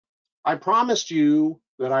I promised you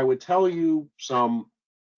that I would tell you some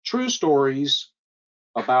true stories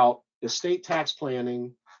about estate tax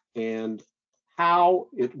planning and how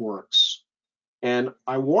it works. And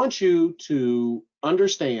I want you to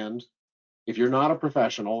understand, if you're not a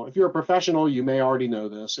professional, if you're a professional, you may already know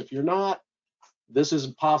this. If you're not, this is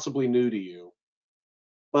possibly new to you.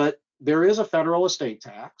 But there is a federal estate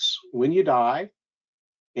tax when you die,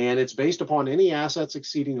 and it's based upon any assets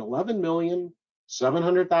exceeding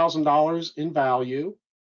 $11,700,000 in value.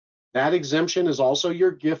 That exemption is also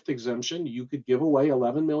your gift exemption. You could give away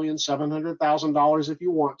 $11,700,000 if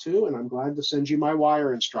you want to, and I'm glad to send you my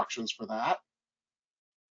wire instructions for that.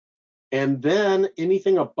 And then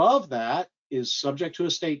anything above that is subject to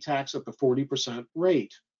estate tax at the 40%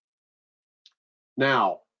 rate.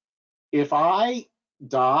 Now, if I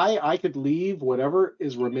die, I could leave whatever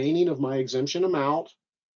is remaining of my exemption amount.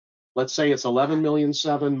 Let's say it's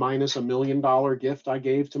 11,700,000 minus $1 million gift I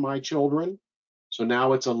gave to my children. So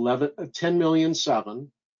now it's 10,700,000.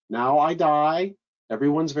 Now I die.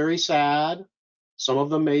 Everyone's very sad. Some of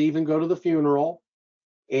them may even go to the funeral.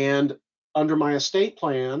 And under my estate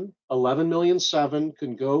plan, 11,700,000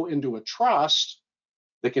 can go into a trust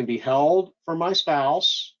that can be held for my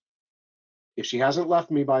spouse if she hasn't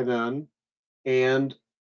left me by then. And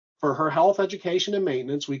for her health, education, and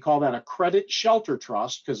maintenance, we call that a credit shelter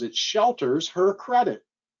trust because it shelters her credit.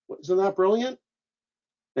 Isn't that brilliant?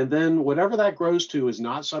 And then whatever that grows to is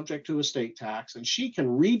not subject to estate tax, and she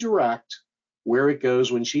can redirect where it goes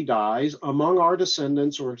when she dies among our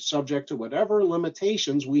descendants or subject to whatever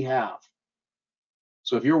limitations we have.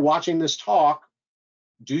 So if you're watching this talk,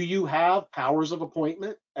 do you have powers of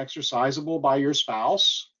appointment exercisable by your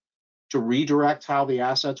spouse to redirect how the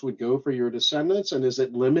assets would go for your descendants? And is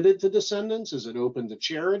it limited to descendants? Is it open to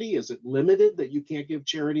charity? Is it limited that you can't give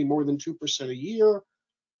charity more than 2% a year?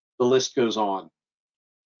 The list goes on.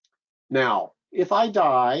 Now, if I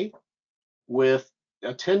die with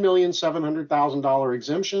a $10,700,000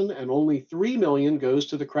 exemption and only $3 million goes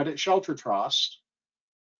to the credit shelter trust,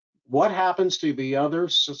 what happens to the other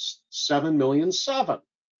 $7,700,000?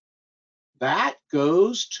 That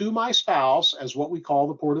goes to my spouse as what we call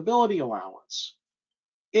the portability allowance.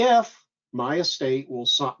 If my estate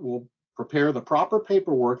will prepare the proper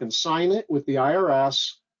paperwork and sign it with the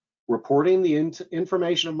IRS, reporting the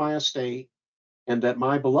information of my estate, and that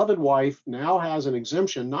my beloved wife now has an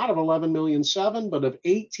exemption not of 11,700,000 but of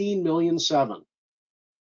 18,700,000.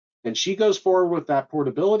 And she goes forward with that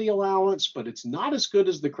portability allowance, but it's not as good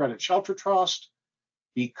as the credit shelter trust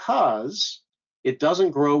because it doesn't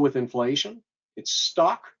grow with inflation. It's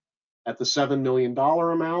stuck at the $7 million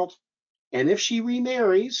amount. And if she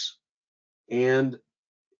remarries and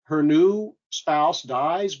her new spouse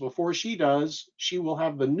dies before she does, she will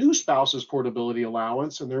have the new spouse's portability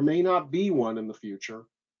allowance, and there may not be one in the future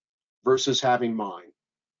versus having mine.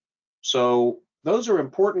 So those are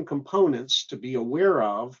important components to be aware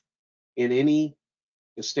of in any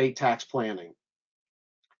estate tax planning.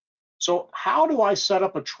 So how do I set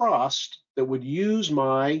up a trust that would use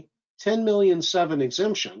my 10,700,000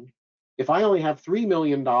 exemption if I only have $3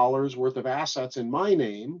 million worth of assets in my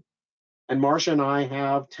name, and Marcia and I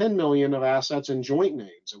have 10 million of assets in joint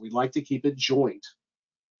names, and we'd like to keep it joint?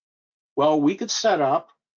 Well, we could set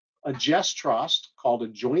up a JES trust called a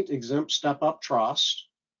Joint Exempt Step-Up Trust,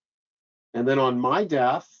 and then on my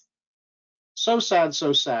death, so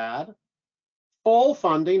sad, full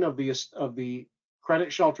funding of the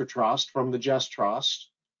Credit Shelter Trust from the JES Trust,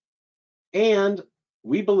 and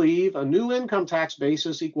we believe a new income tax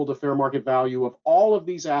basis equal to fair market value of all of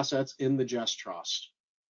these assets in the JES Trust.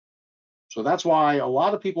 So that's why a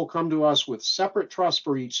lot of people come to us with separate trusts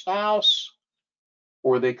for each spouse,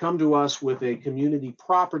 or they come to us with a community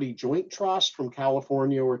property joint trust from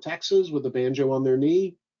California or Texas with a banjo on their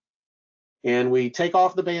knee. And we take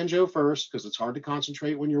off the banjo first because it's hard to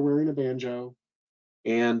concentrate when you're wearing a banjo.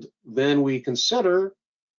 And then we consider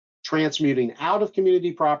transmuting out of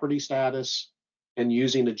community property status and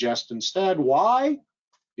using a JES instead. Why?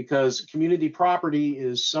 Because community property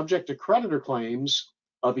is subject to creditor claims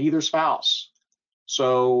of either spouse.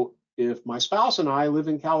 So if my spouse and I live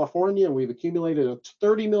in California and we've accumulated a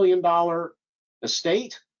 $30 million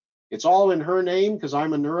estate, it's all in her name because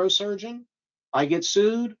I'm a neurosurgeon. I get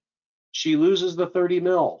sued, she loses the 30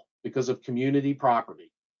 mil because of community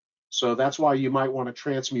property. So that's why you might want to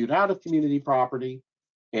transmute out of community property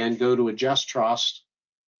and go to a JES trust.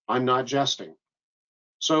 I'm not jesting.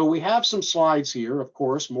 So we have some slides here, of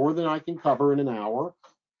course, more than I can cover in an hour.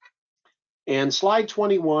 And slide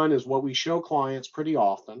 21 is what we show clients pretty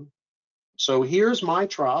often. So here's my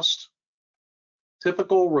trust.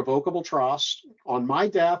 typical revocable trust. On my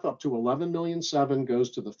death, up to $11.7 million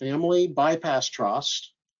goes to the family bypass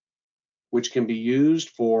trust, which can be used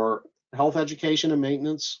for health, education, and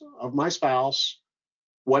maintenance of my spouse.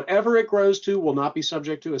 Whatever it grows to will not be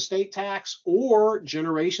subject to estate tax or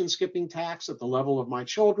generation skipping tax at the level of my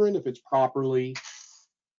children if it's properly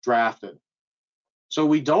drafted. So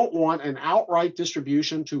we don't want an outright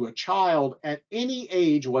distribution to a child at any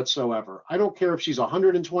age whatsoever. I don't care if she's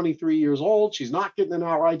 123 years old, she's not getting an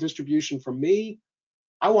outright distribution from me.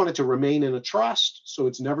 I want it to remain in a trust, so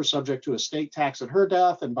it's never subject to estate tax at her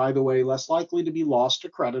death, and by the way, less likely to be lost to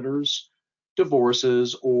creditors,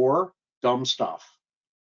 divorces, or dumb stuff.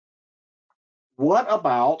 What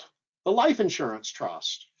about the life insurance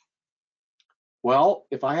trust? Well,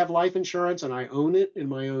 if I have life insurance and I own it in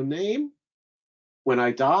my own name, when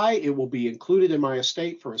I die, it will be included in my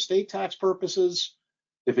estate for estate tax purposes.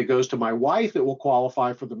 If it goes to my wife, it will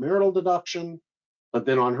qualify for the marital deduction. But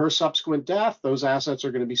then on her subsequent death, those assets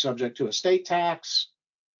are going to be subject to estate tax.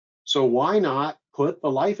 So why not put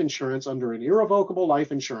the life insurance under an irrevocable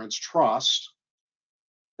life insurance trust?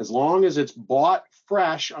 As long as it's bought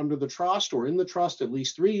fresh under the trust or in the trust at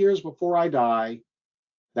least 3 years before I die,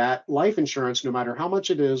 that life insurance, no matter how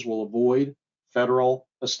much it is, will avoid federal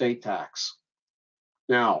estate tax.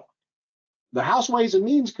 Now, the House Ways and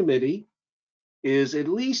Means Committee is at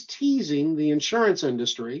least teasing the insurance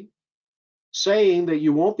industry, saying that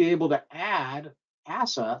you won't be able to add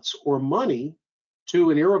assets or money to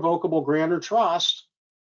an irrevocable grant or trust,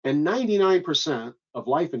 and 99% of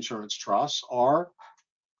life insurance trusts are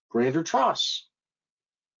grant or trusts.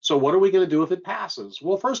 So what are we going to do if it passes?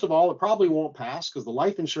 Well, first of all, it probably won't pass because the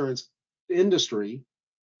life insurance industry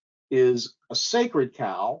is a sacred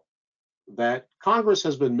cow that Congress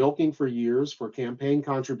has been milking for years for campaign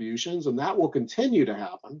contributions, and that will continue to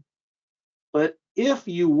happen. But if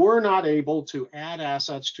you were not able to add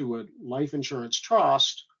assets to a life insurance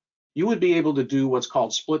trust, you would be able to do what's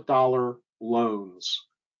called split dollar loans.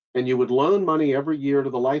 And you would loan money every year to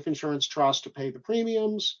the life insurance trust to pay the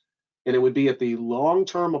premiums, and it would be at the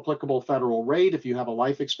long-term applicable federal rate if you have a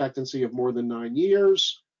life expectancy of more than 9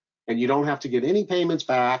 years, and you don't have to get any payments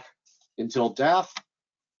back until death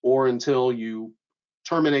or until you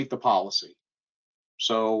terminate the policy.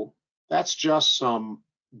 So that's just some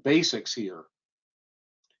basics here.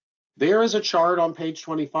 There is a chart on page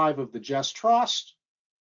 25 of the Just Trust.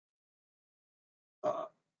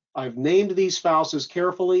 I've named these spouses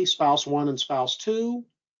carefully, spouse 1 and spouse 2,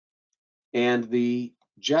 and the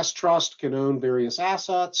Just Trust can own various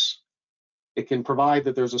assets. It can provide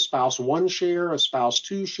that there's a spouse 1 share, a spouse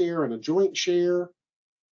 2 share, and a joint share.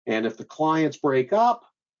 And if the clients break up,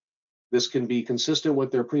 this can be consistent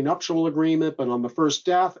with their prenuptial agreement, but on the first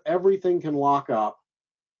death, everything can lock up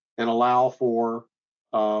and allow for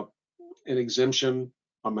an exemption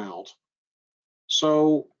amount.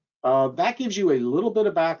 So that gives you a little bit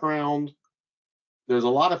of background. There's a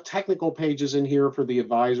lot of technical pages in here for the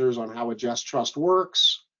advisors on how a Just Trust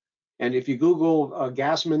works. And if you Google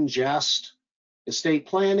Gassman Just estate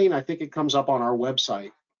planning, I think it comes up on our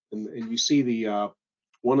website, and you see the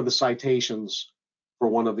one of the citations for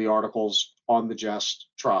one of the articles on the Just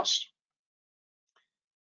Trust.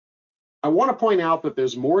 I want to point out that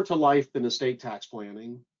there's more to life than estate tax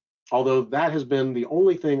planning, although that has been the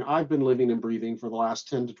only thing I've been living and breathing for the last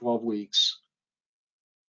 10 to 12 weeks.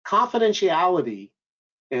 Confidentiality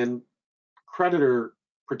and creditor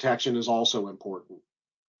protection is also important.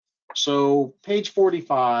 So page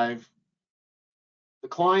 45, the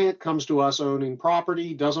client comes to us owning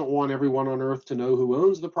property, doesn't want everyone on earth to know who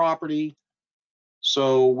owns the property.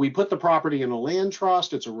 So we put the property in a land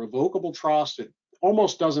trust. It's a revocable trust. It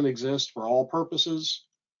almost doesn't exist for all purposes.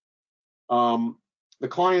 The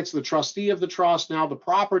client's the trustee of the trust. Now the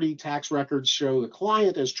property tax records show the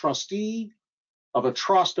client as trustee of a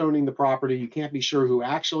trust owning the property. You can't be sure who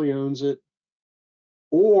actually owns it.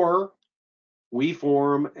 Or we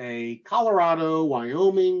form a Colorado,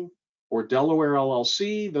 Wyoming, or Delaware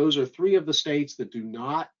LLC. Those are 3 of the states that do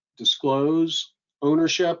not disclose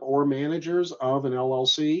ownership or managers of an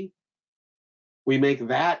LLC. We make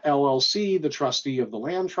that LLC the trustee of the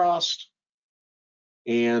land trust.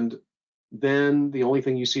 And then the only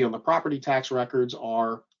thing you see on the property tax records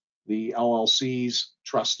are the LLC's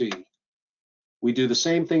trustee. We do the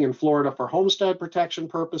same thing in Florida for homestead protection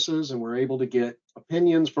purposes, and we're able to get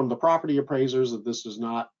opinions from the property appraisers that this does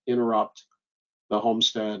not interrupt the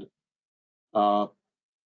homestead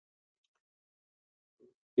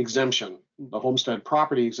exemption, the homestead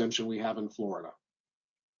property exemption we have in Florida.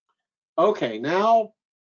 Okay, now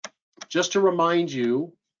just to remind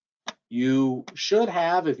you, you should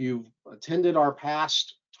have, if you've attended our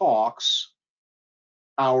past talks,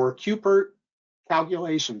 our Cupert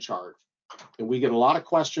calculation chart, and we get a lot of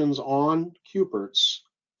questions on Cuperts.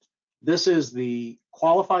 This is the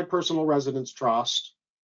qualified personal residence trust.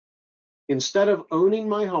 Instead of owning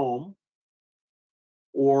my home,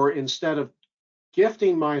 or instead of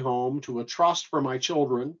gifting my home to a trust for my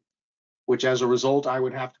children, which as a result I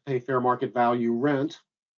would have to pay fair market value rent,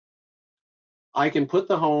 I can put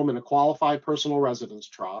the home in a qualified personal residence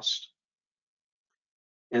trust,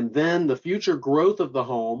 and then the future growth of the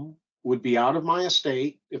home would be out of my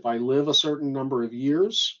estate if I live a certain number of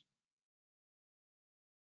years,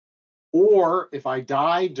 or if I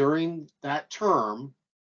die during that term,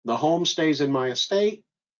 the home stays in my estate,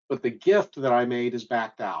 but the gift that I made is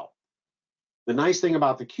backed out. The nice thing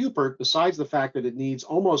about the Cupert, besides the fact that it needs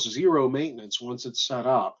almost zero maintenance once it's set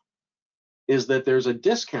up, is that there's a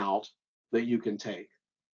discount that you can take.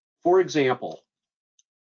 For example,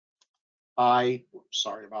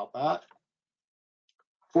 sorry about that.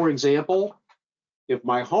 For example, if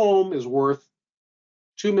my home is worth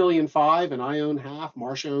 $2.5 million and I own half,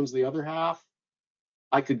 Marcia owns the other half,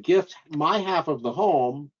 I could gift my half of the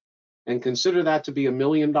home and consider that to be $1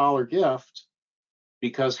 million gift,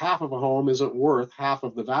 because half of a home isn't worth half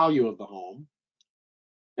of the value of the home.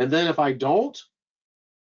 And then if I don't,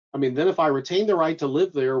 then if I retain the right to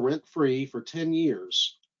live there rent-free for 10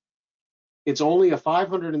 years, it's only a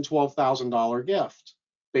 $512,000 gift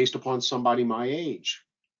based upon somebody my age.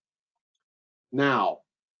 Now,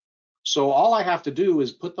 so all I have to do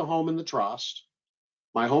is put the home in the trust.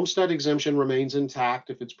 My homestead exemption remains intact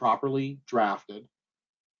if it's properly drafted.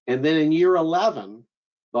 And then in year 11,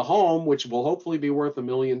 the home, which will hopefully be worth $1.2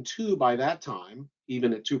 million by that time,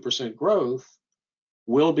 even at 2% growth,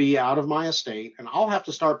 will be out of my estate, and I'll have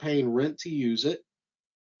to start paying rent to use it.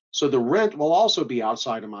 So the rent will also be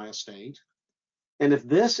outside of my estate. And if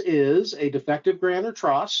this is a defective grant or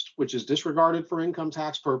trust, which is disregarded for income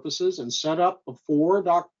tax purposes and set up before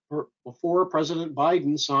President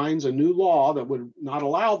Biden signs a new law that would not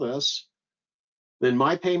allow this, then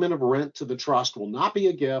my payment of rent to the trust will not be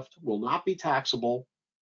a gift, will not be taxable,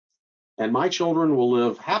 and my children will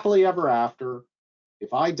live happily ever after.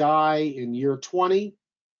 If I die in year 20,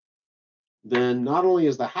 then not only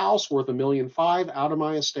is the house worth $1.5 million out of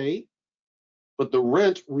my estate, but the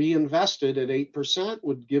rent reinvested at 8%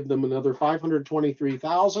 would give them another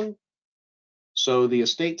 $523,000. So the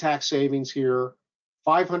estate tax savings here,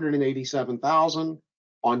 $587,000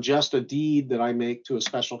 on just a deed that I make to a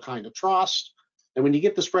special kind of trust. And when you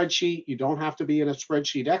get the spreadsheet, you don't have to be a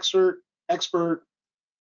spreadsheet expert.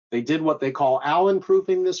 They did what they call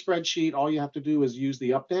Allen-proofing this spreadsheet. All you have to do is use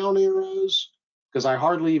the up-down arrows, because I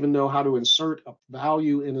hardly even know how to insert a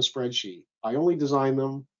value in a spreadsheet. I only design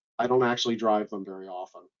them. I don't actually drive them very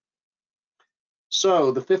often.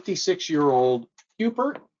 So the 56-year-old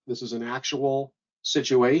Cupert, this is an actual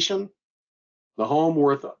situation. The home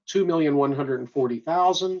worth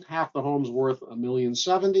 $2,140,000. Half the home's worth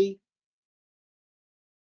 $1,070,000.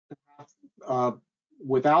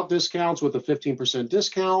 Without discounts, with a 15%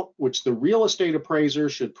 discount, which the real estate appraiser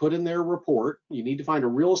should put in their report. You need to find a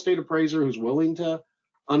real estate appraiser who's willing to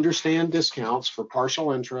understand discounts for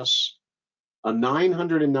partial interests. A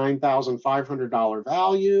 $909,500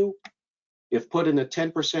 value. If put in a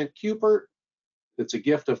 10% Cupert, it's a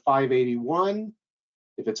gift of $581,000.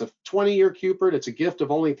 If it's a 20-year Cupert, it's a gift of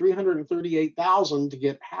only $338,000 to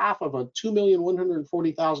get half of a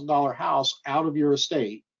 $2,140,000 house out of your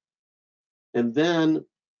estate. And then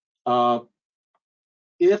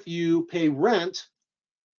if you pay rent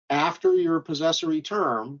after your possessory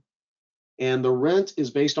term, and the rent is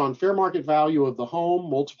based on fair market value of the home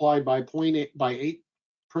multiplied by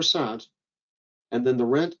 8%, and then the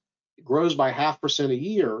rent grows by 0.5% a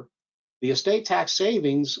year, the estate tax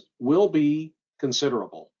savings will be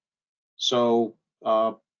considerable. So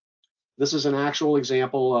this is an actual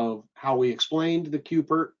example of how we explained the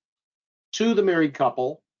Cupert to the married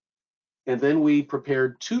couple. And then we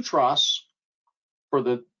prepared two trusts for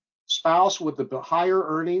the spouse with the higher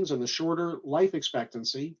earnings and the shorter life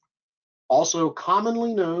expectancy, also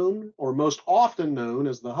commonly known or most often known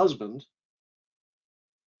as the husband.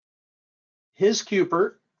 His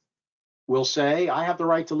Cupert will say, I have the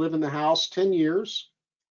right to live in the house 10 years.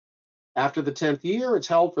 After the 10th year, it's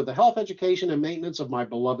held for the health, education, and maintenance of my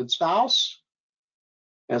beloved spouse.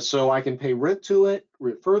 And so I can pay rent to it,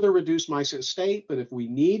 further reduce my estate, but if we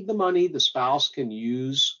need the money, the spouse can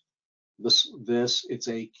use this. It's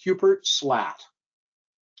a Cupert slat.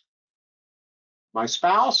 My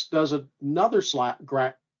spouse does another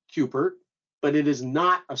Cupert, but it is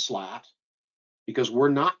not a slat, because we're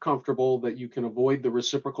not comfortable that you can avoid the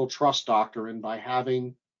reciprocal trust doctrine by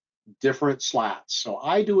having different slats. So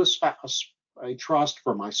I do a a trust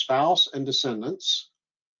for my spouse and descendants,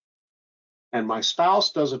 and my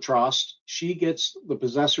spouse does a trust, she gets the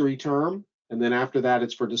possessory term, and then after that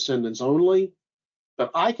it's for descendants only.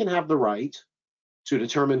 But I can have the right to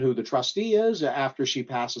determine who the trustee is after she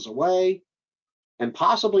passes away, and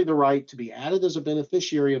possibly the right to be added as a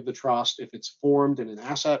beneficiary of the trust if it's formed in an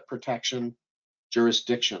asset protection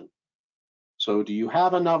jurisdiction. So do you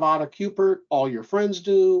have a Nevada Cupert? All your friends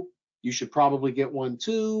do. You should probably get one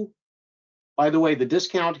too. By the way, the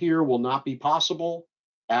discount here will not be possible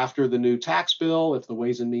after the new tax bill if the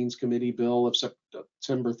Ways and Means Committee bill of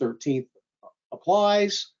September 13th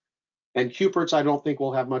applies. And Cuperts, I don't think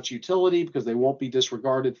will have much utility because they won't be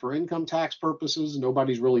disregarded for income tax purposes.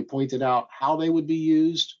 Nobody's really pointed out how they would be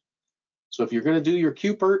used. So if you're going to do your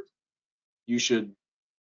Cupert, you should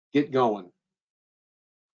get going.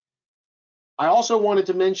 I also wanted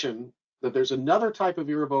to mention that there's another type of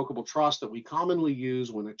irrevocable trust that we commonly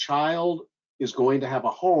use when a child is going to have a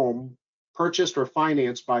home purchased or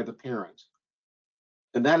financed by the parent.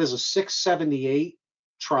 And that is a 678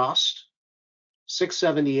 trust.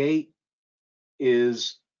 678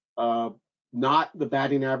 is not the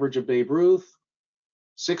batting average of Babe Ruth.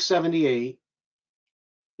 678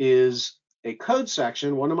 is a code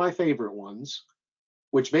section, one of my favorite ones,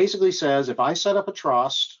 which basically says if I set up a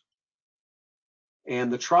trust,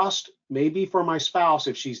 and the trust may be for my spouse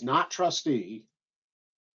if she's not trustee,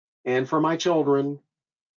 and for my children,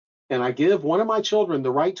 and I give one of my children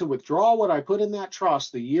the right to withdraw what I put in that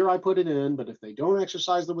trust the year I put it in, but if they don't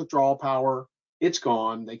exercise the withdrawal power, it's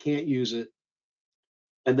gone, they can't use it.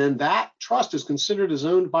 And then that trust is considered as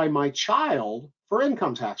owned by my child for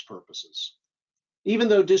income tax purposes. Even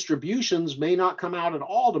though distributions may not come out at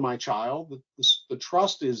all to my child, the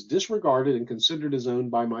trust is disregarded and considered as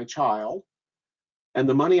owned by my child. And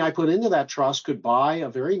the money I put into that trust could buy a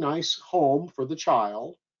very nice home for the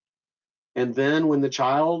child. And then when the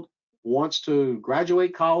child wants to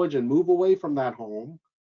graduate college and move away from that home,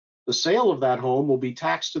 the sale of that home will be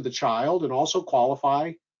taxed to the child and also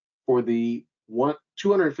qualify for the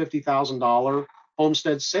 $250,000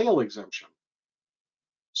 homestead sale exemption.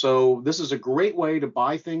 So this is a great way to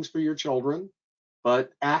buy things for your children,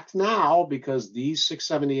 but act now because these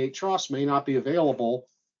 678 trusts may not be available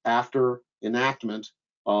after enactment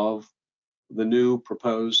of the new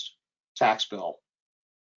proposed tax bill.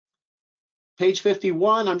 Page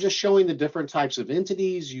 51, I'm just showing the different types of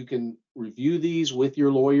entities. You can review these with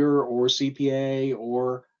your lawyer or CPA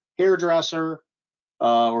or hairdresser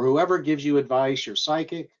or whoever gives you advice, your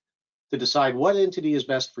psychic, to decide what entity is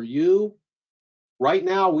best for you. Right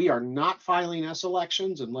now, we are not filing S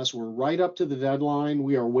elections unless we're right up to the deadline.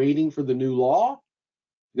 We are waiting for the new law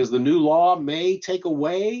because the new law may take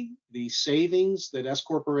away the savings that S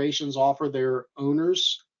corporations offer their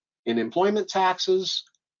owners in employment taxes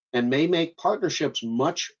and may make partnerships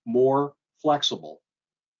much more flexible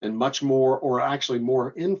and much more, or actually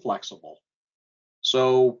more inflexible.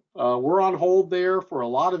 So we're on hold there for a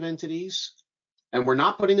lot of entities. And we're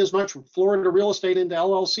not putting as much Florida real estate into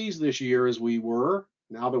LLCs this year as we were,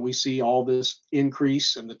 now that we see all this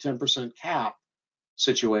increase in the 10% cap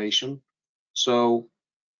situation. So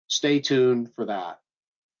stay tuned for that.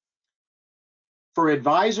 For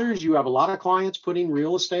advisors, you have a lot of clients putting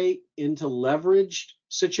real estate into leveraged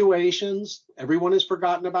situations. Everyone has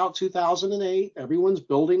forgotten about 2008. Everyone's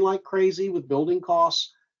building like crazy with building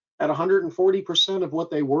costs at 140% of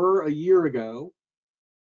what they were a year ago,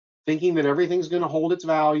 thinking that everything's going to hold its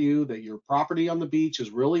value, that your property on the beach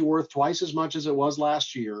is really worth twice as much as it was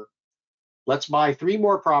last year. Let's buy 3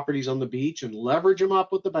 more properties on the beach and leverage them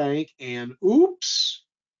up with the bank. And oops,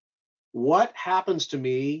 what happens to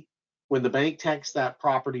me when the bank takes that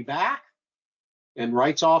property back and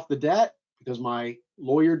writes off the debt because my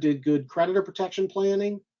lawyer did good creditor protection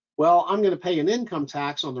planning? Well, I'm going to pay an income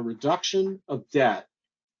tax on the reduction of debt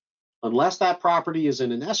unless that property is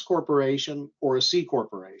in an S corporation or a C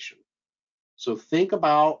corporation. So think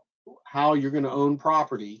about how you're going to own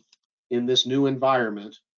property in this new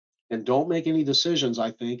environment, and don't make any decisions, I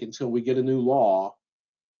think, until we get a new law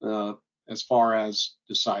as far as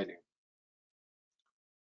deciding.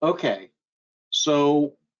 Okay,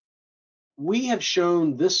 so we have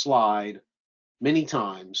shown this slide many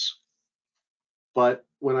times, but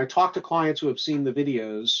when I talk to clients who have seen the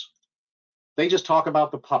videos, they just talk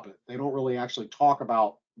about the puppet. They don't really actually talk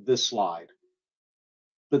about this slide.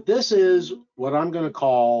 But this is what I'm going to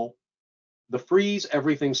call the freeze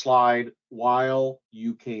everything slide while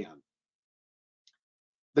you can.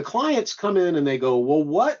 The clients come in and they go, well,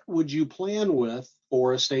 what would you plan with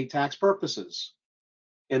for estate tax purposes?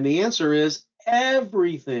 And the answer is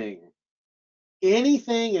everything,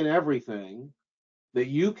 anything and everything that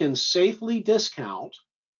you can safely discount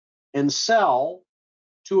and sell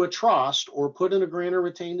to a trust or put in a grantor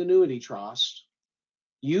retained annuity trust,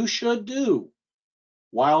 you should do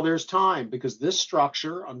while there's time, because this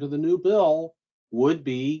structure under the new bill would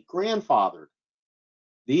be grandfathered.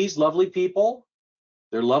 These lovely people,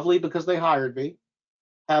 they're lovely because they hired me,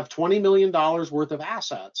 have $20 million worth of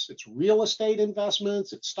assets. It's real estate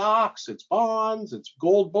investments, it's stocks, it's bonds, it's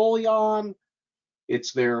gold bullion,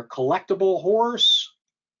 it's their collectible horse.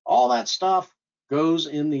 All that stuff goes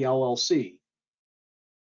in the LLC.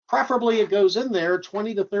 Preferably it goes in there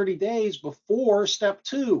 20 to 30 days before step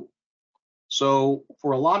 2. So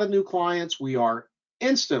for a lot of new clients, we are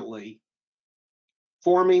instantly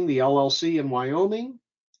forming the LLC in Wyoming,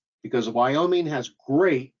 because Wyoming has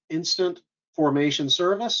great instant formation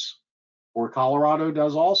service, or Colorado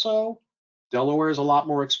does also. Delaware is a lot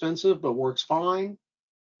more expensive, but works fine.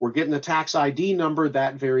 We're getting a tax ID number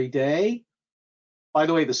that very day. By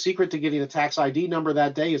the way, the secret to getting a tax ID number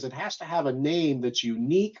that day is it has to have a name that's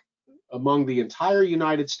unique among the entire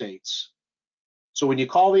United States. So when you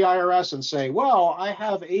call the IRS and say, well, I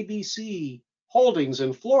have ABC Holdings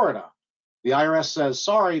in Florida, the IRS says,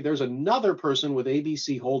 sorry, there's another person with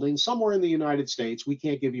ABC Holdings somewhere in the United States. We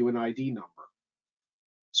can't give you an ID number.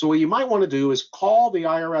 So what you might want to do is call the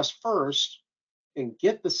IRS first and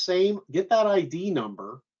get that ID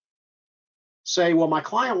number. Say, well, my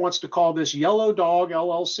client wants to call this Yellow Dog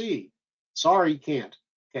LLC. Sorry, you can't.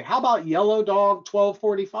 Okay, how about Yellow Dog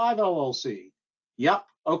 1245 LLC? Yep,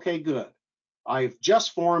 okay, good. I've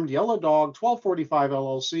just formed Yellow Dog 1245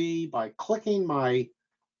 LLC by clicking my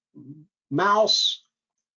mouse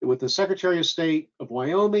with the Secretary of State of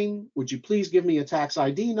Wyoming. Would you please give me a tax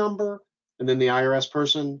ID number? And then the IRS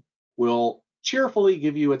person will cheerfully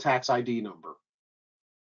give you a tax ID number.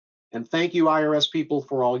 And thank you, IRS people,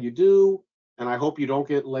 for all you do. And I hope you don't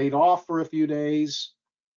get laid off for a few days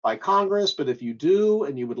by Congress. But if you do,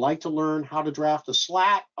 and you would like to learn how to draft a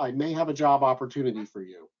SLAT, I may have a job opportunity for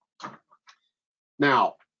you.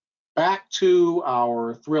 Now, back to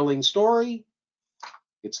our thrilling story.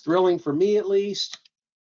 It's thrilling for me, at least.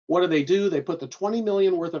 What do? They put the $20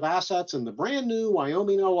 million worth of assets in the brand new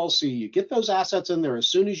Wyoming LLC. You get those assets in there as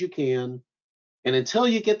soon as you can. And until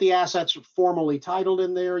you get the assets formally titled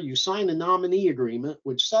in there, you sign a nominee agreement,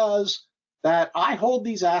 which says that I hold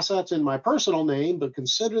these assets in my personal name, but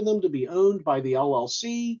consider them to be owned by the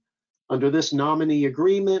LLC under this nominee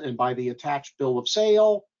agreement and by the attached bill of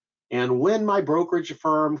sale. And when my brokerage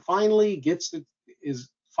firm finally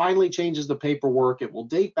changes the paperwork, it will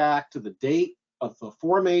date back to the date of the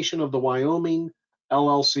formation of the Wyoming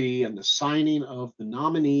LLC and the signing of the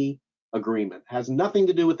nominee agreement. It has nothing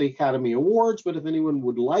to do with the Academy Awards, but if anyone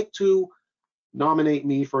would like to nominate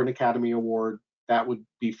me for an Academy Award, that would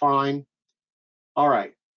be fine. All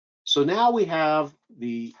right, so now we have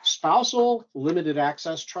the spousal limited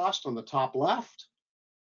access trust on the top left.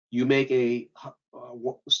 You make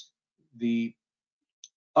the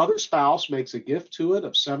other spouse makes a gift to it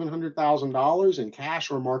of $700,000 in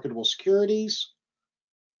cash or marketable securities,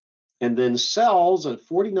 and then sells a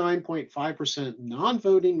 49.5%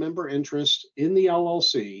 non-voting member interest in the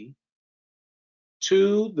LLC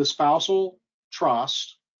to the spousal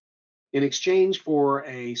trust in exchange for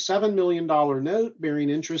a $7 million note bearing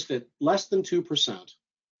interest at less than 2%.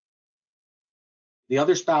 The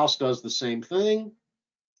other spouse does the same thing.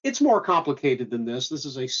 It's more complicated than this. This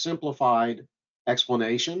is a simplified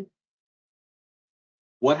explanation.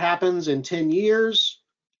 What happens in 10 years?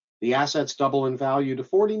 The assets double in value to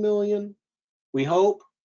 40 million, we hope.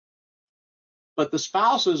 But the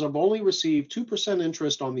spouses have only received 2%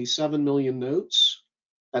 interest on these 7 million notes.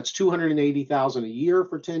 That's $280,000 a year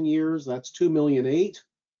for 10 years. That's $2.8 million.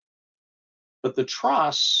 But the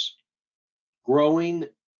trusts growing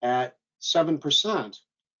at 7%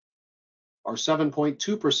 or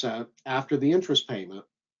 7.2% after the interest payment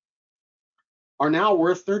are now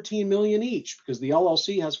worth $13 million each, because the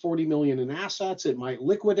LLC has 40 million in assets. It might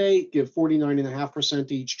liquidate, give 49.5%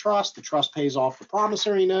 to each trust. The trust pays off the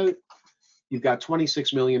promissory note. You've got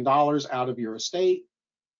 $26 million out of your estate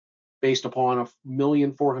based upon a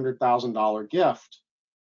 $1,400,000 gift.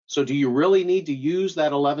 So do you really need to use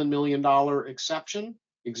that $11 million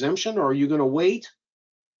exemption, or are you going to wait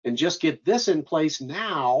and just get this in place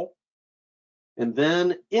now? And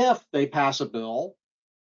then if they pass a bill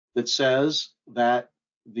that says that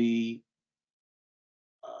the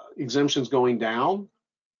exemption's going down,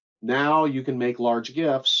 now you can make large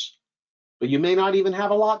gifts, but you may not even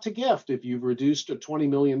have a lot to gift if you've reduced a $20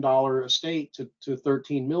 million estate to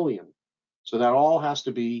 13 million. So that all has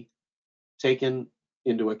to be taken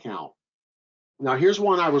into account. Now here's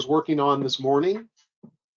one I was working on this morning.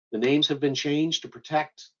 The names have been changed to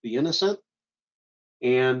protect the innocent.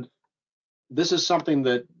 And this is something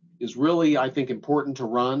that is really, I think, important to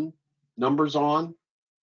run numbers on.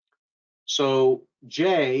 So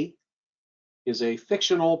Jay is a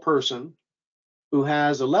fictional person who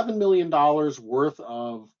has $11 million worth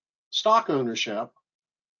of stock ownership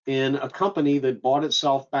in a company that bought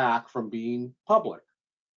itself back from being public.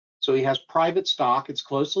 So he has private stock. It's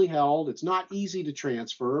closely held. It's not easy to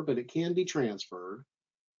transfer, but it can be transferred.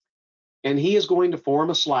 And he is going to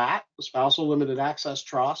form a SLAT, a spousal limited access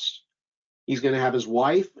trust. He's going to have his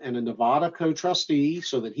wife and a Nevada co-trustee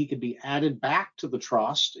so that he could be added back to the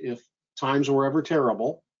trust if times were ever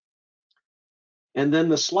terrible. And then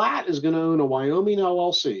the SLAT is going to own a Wyoming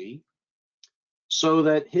LLC so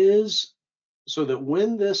that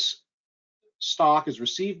when this stock is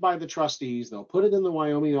received by the trustees, they'll put it in the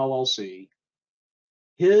Wyoming LLC.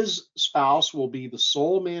 His spouse will be the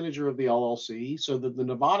sole manager of the LLC so that the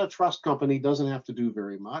Nevada Trust Company doesn't have to do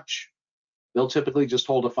very much. They'll typically just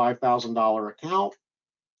hold a $5,000 account.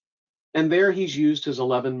 And there he's used his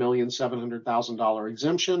 $11,700,000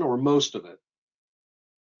 exemption, or most of it.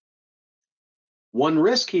 One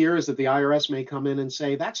risk here is that the IRS may come in and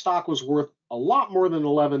say that stock was worth a lot more than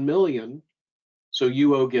 11 million, so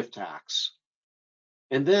you owe gift tax.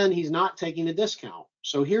 And then he's not taking a discount.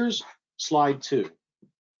 So here's slide 2.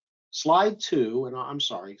 Slide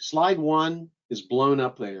 1 is blown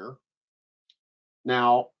up there.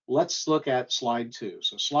 Now let's look at slide 2.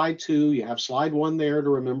 So slide 2, you have slide 1 there to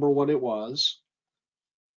remember what it was.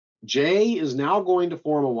 Jay is now going to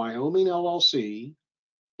form a Wyoming LLC,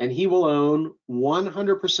 and he will own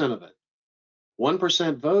 100% of it.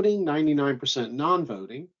 1% voting, 99%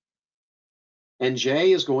 non-voting. And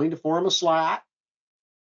Jay is going to form a SLAT.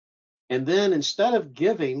 And then instead of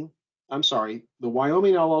the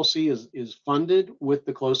Wyoming LLC is funded with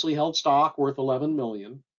the closely held stock worth 11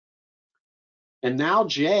 million. And now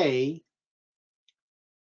Jay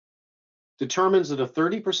determines that a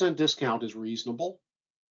 30% discount is reasonable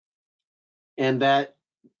and that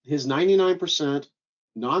his 99%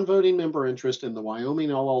 non-voting member interest in the Wyoming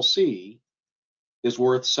LLC is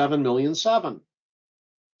worth $7.7 million.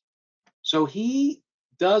 So he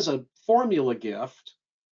does a formula gift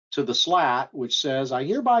to the SLAT, which says, I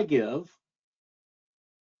hereby give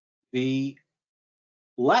the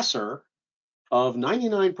lesser of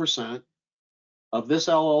 99% of this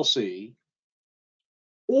LLC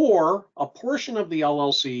or a portion of the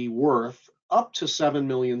LLC worth up to $7.7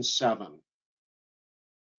 million.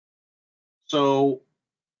 So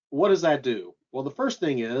what does that do? Well, the first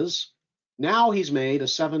thing is now he's made a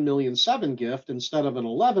 $7.7 million gift instead of an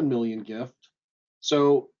 $11 million gift.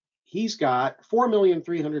 So he's got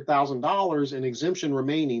 $4,300,000 in exemption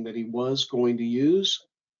remaining that he was going to use,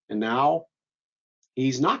 and now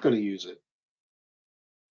he's not going to use it,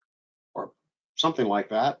 or something like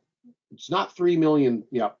that. It's not 3 million.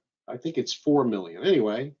 Yep, I think it's 4 million.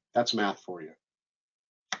 Anyway, that's math for you.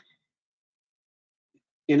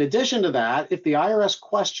 In addition to that, if the IRS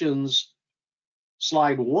questions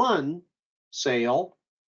slide 1 sale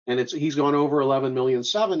and he's gone over 11.7 million,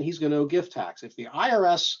 he's going to owe gift tax. If the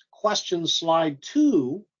IRS questions slide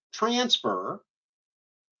 2 transfer,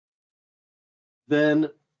 then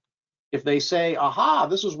if they say, aha,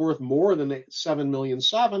 this is worth more than 7.7 million,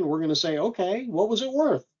 we're going to say, okay, what was it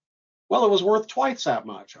worth? Well, it was worth twice that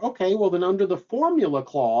much. Okay, well then under the formula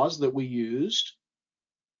clause that we used,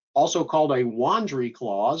 also called a Wandry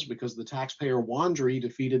clause because the taxpayer Wandry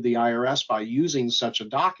defeated the IRS by using such a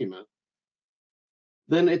document,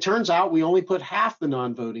 then it turns out we only put half the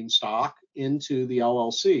non-voting stock into the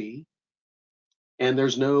LLC and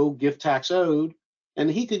there's no gift tax owed,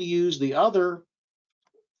 and he could use the other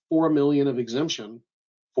 4 million of exemption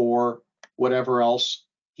for whatever else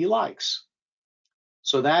he likes.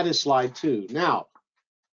 So that is slide 2. Now,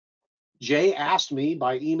 Jay asked me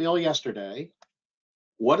by email yesterday,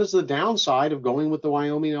 what is the downside of going with the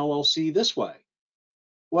Wyoming LLC this way?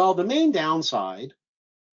 Well, the main downside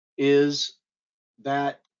is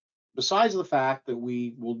that besides the fact that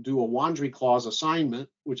we will do a Wandry clause assignment,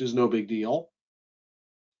 which is no big deal,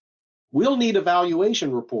 we'll need a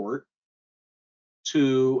valuation report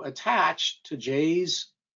to attach to Jay's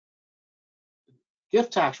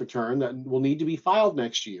gift tax return that will need to be filed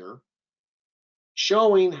next year,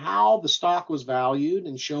 showing how the stock was valued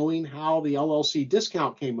and showing how the LLC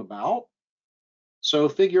discount came about. So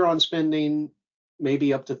figure on spending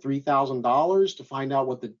maybe up to $3,000 to find out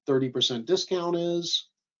what the 30% discount is,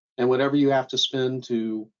 and whatever you have to spend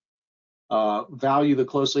to value the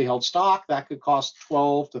closely held stock, that could cost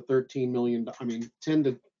 12 to 13 million. I mean,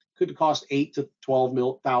 could cost $8,000 to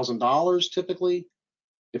 $12,000 typically.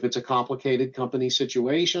 if it's a complicated company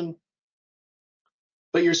situation.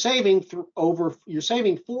 But you're saving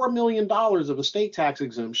 $4 million of estate tax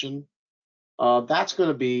exemption. That's going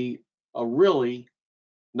to be a really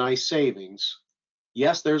nice savings.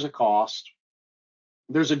 Yes, there's a cost.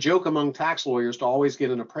 There's a joke among tax lawyers to always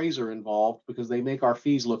get an appraiser involved because they make our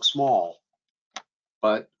fees look small.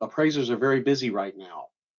 But appraisers are very busy right now.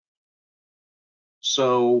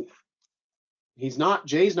 So Jay's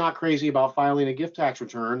not crazy about filing a gift tax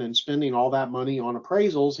return and spending all that money on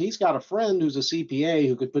appraisals. He's got a friend who's a CPA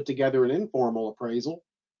who could put together an informal appraisal.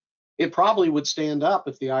 It probably would stand up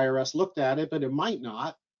if the IRS looked at it, but it might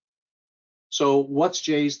not. So what's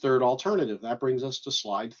Jay's third alternative? That brings us to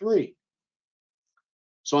slide 3.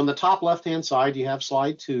 So on the top left-hand side, you have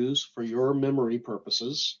slide 2s for your memory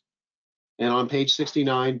purposes. And on page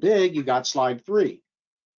 69, big, you got slide 3.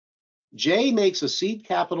 Jay makes a seed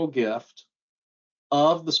capital gift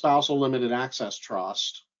of the spousal limited access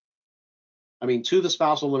trust, to the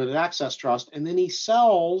spousal limited access trust, and then he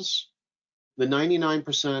sells the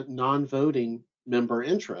 99% non-voting member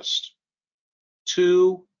interest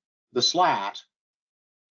to the SLAT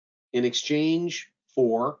in exchange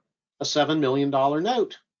for a $7 million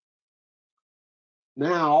note.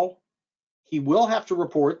 Now, he will have to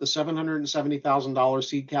report the $770,000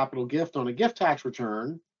 seed capital gift on a gift tax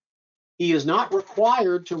return. He is not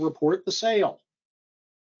required to report the sale.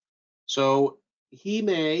 So he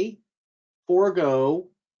may forego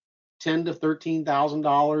 $10,000 to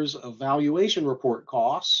 $13,000 of valuation report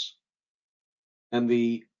costs and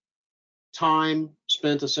the time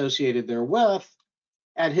spent associated therewith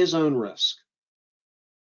at his own risk.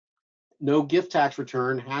 The gift tax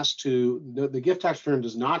return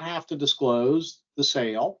does not have to disclose the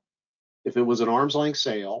sale if it was an arm's length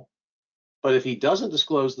sale. But if he doesn't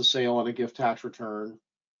disclose the sale on a gift tax return,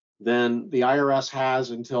 then the IRS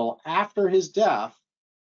has until after his death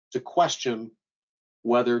to question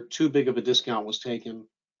whether too big of a discount was taken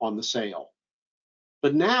on the sale.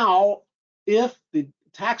 But now, if the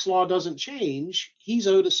tax law doesn't change, he's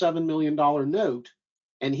owed a $7 million note,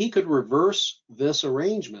 and he could reverse this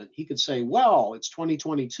arrangement. He could say, well, it's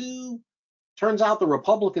 2022. Turns out the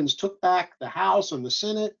Republicans took back the House and the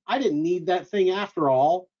Senate. I didn't need that thing after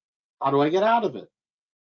all. How do I get out of it?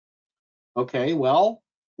 Okay, well,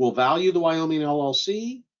 we'll value the Wyoming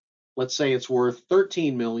LLC. Let's say it's worth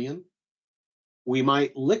 $13 million. We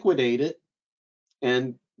might liquidate it,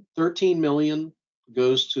 and $13 million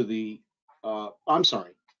goes to the,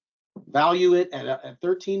 value it at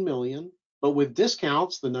 $13 million, but with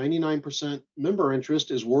discounts, the 99% member interest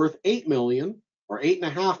is worth $8 million or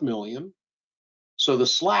 $8.5 million. So the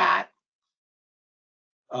SLAT,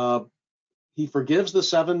 he forgives the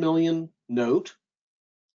 $7 million note,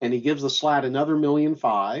 and he gives the SLAT another $1.5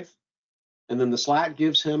 million, and then the SLAT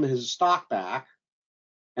gives him his stock back,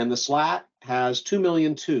 and the SLAT has $2.2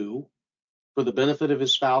 million for the benefit of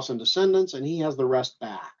his spouse and descendants, and he has the rest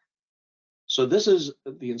back. So the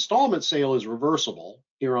installment sale is reversible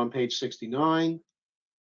here on page 69.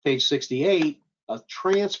 Page 68, a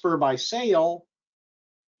transfer by sale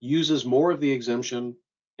uses more of the exemption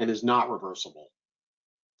and is not reversible.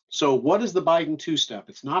 So what is the Biden two-step?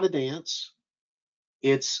 It's not a dance.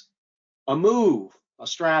 It's a move, a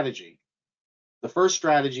strategy. The first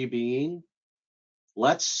strategy being,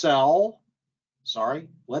 let's sell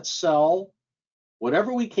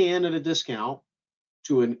whatever we can at a discount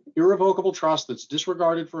to an irrevocable trust that's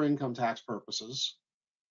disregarded for income tax purposes,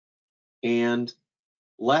 and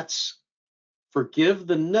let's forgive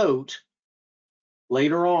the note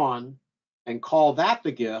later on and call that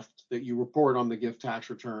the gift that you report on the gift tax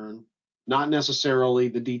return, not necessarily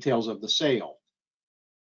the details of the sale.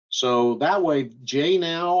 So that way, Jay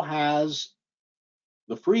now has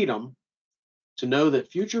the freedom to know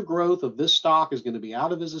that future growth of this stock is going to be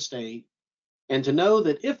out of his estate, and to know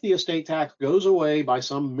that if the estate tax goes away by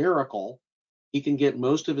some miracle, he can get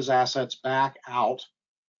most of his assets back out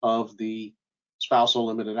of the spousal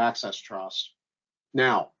limited access trust.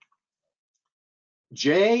 Now,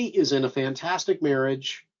 Jay is in a fantastic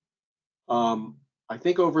marriage, I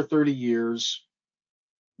think over 30 years,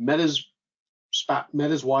 met his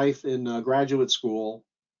wife in graduate school.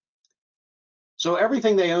 So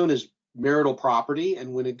everything they own is marital property,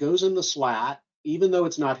 and when it goes in the SLAT, even though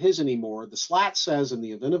it's not his anymore, the SLAT says in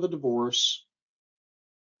the event of a divorce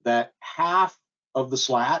that half of the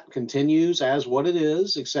SLAT continues as what it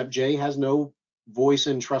is, except Jay has no voice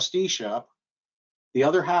in trusteeship. The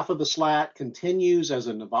other half of the SLAT continues as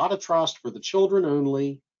a Nevada trust for the children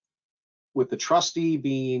only, with the trustee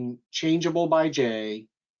being changeable by Jay,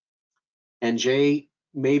 and Jay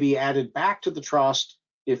may be added back to the trust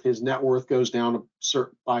if his net worth goes down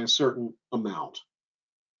by a certain amount.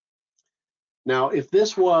 Now, if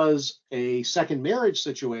this was a second marriage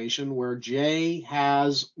situation where Jay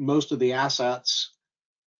has most of the assets,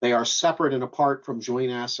 they are separate and apart from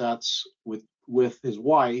joint assets with his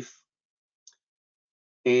wife,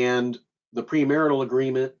 and the premarital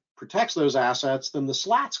agreement protects those assets, then the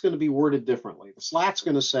slat's going to be worded differently. The slat's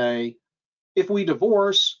going to say, if we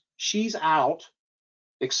divorce, she's out,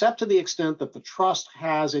 except to the extent that the trust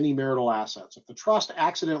has any marital assets. If the trust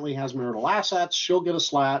accidentally has marital assets, she'll get a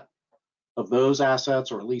slat of those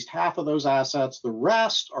assets, or at least half of those assets. The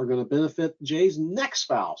rest are going to benefit Jay's next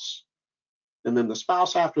spouse, and then the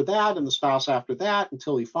spouse after that, and the spouse after that,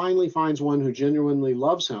 until he finally finds one who genuinely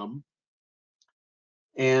loves him.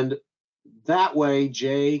 And that way,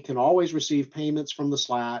 Jay can always receive payments from the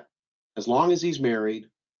slat as long as he's married.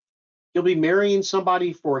 He'll be marrying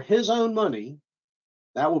somebody for his own money.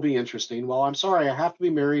 That will be interesting. Well, I'm sorry, I have to be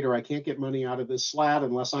married or I can't get money out of this slat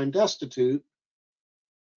unless I'm destitute.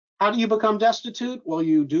 How do you become destitute? Well,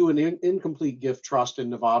 you do an incomplete gift trust in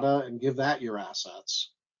Nevada and give that your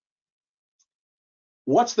assets.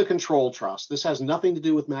 What's the control trust? This has nothing to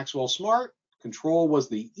do with Maxwell Smart. Control was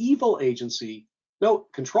the evil agency. No,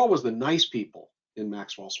 control was the nice people in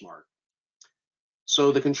Maxwell Smart.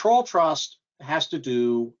 So the control trust has to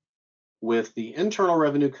do with the Internal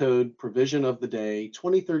Revenue Code provision of the day,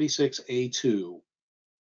 2036A2,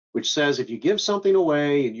 which says if you give something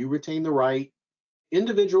away and you retain the right,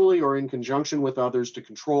 individually or in conjunction with others, to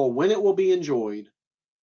control when it will be enjoyed,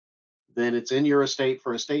 then it's in your estate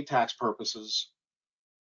for estate tax purposes.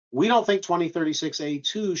 We don't think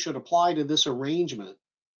 2036A2 should apply to this arrangement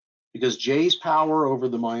because Jay's power over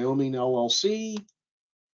the Wyoming LLC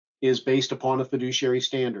is based upon a fiduciary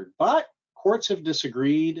standard. But courts have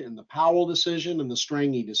disagreed in the Powell decision and the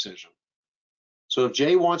Strange decision. So if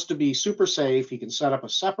Jay wants to be super safe, he can set up a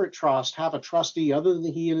separate trust, have a trustee other than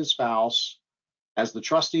he and his spouse as the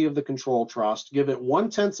trustee of the control trust, give it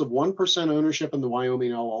 0.1% ownership in the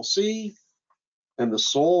Wyoming LLC, and the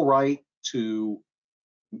sole right to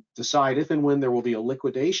decide if and when there will be a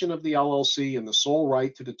liquidation of the LLC, and the sole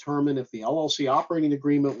right to determine if the LLC operating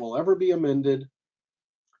agreement will ever be amended.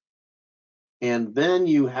 And then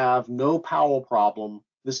you have no Powell problem.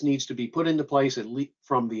 This needs to be put into place at least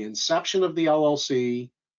from the inception of the LLC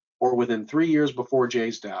or within 3 years before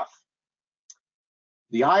Jay's death.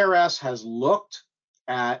 The IRS has looked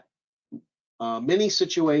at many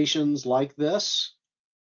situations like this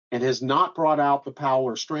and has not brought out the Powell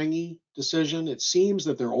or Strange decision. It seems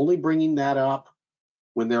that they're only bringing that up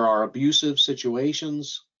when there are abusive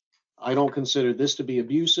situations. I don't consider this to be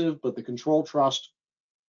abusive, but the control trust,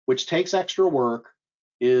 which takes extra work,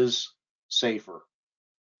 is safer.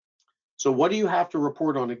 So what do you have to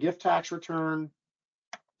report on a gift tax return?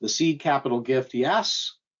 The seed capital gift,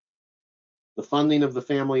 yes. The funding of the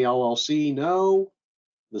family LLC, no.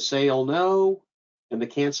 The sale, no. And the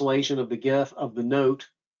cancellation of the gift of the note,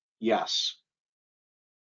 yes.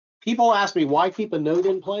 People ask me, why keep a note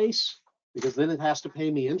in place? Because then it has to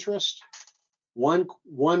pay me interest.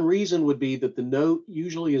 One reason would be that the note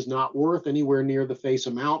usually is not worth anywhere near the face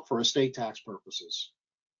amount for estate tax purposes.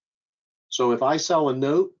 So if I sell a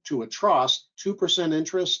note to a trust, 2%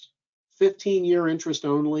 interest, 15-year interest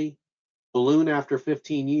only, balloon after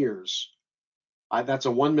 15 years, that's a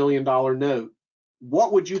 $1 million note.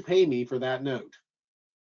 What would you pay me for that note?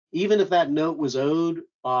 Even if that note was owed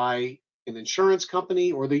by an insurance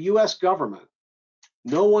company or the US government,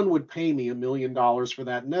 no one would pay me $1 million for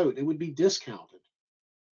that note. It would be discounted,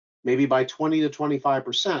 maybe by 20 to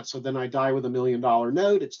 25%. So then I die with $1 million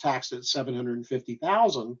note. It's taxed at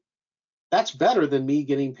 $750,000. That's better than me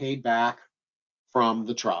getting paid back from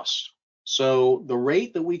the trust. So the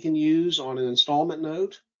rate that we can use on an installment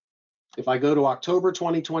note, if I go to October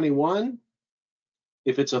 2021,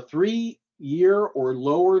 if it's a 3-year or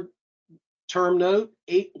lower term note,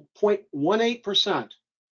 8.18%.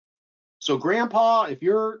 So grandpa, if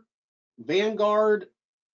your Vanguard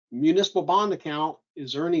municipal bond account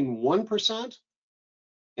is earning 1%,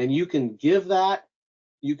 and you can give that,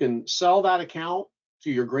 you can sell that account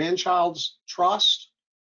to your grandchild's trust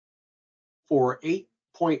for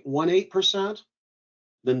 8.18%,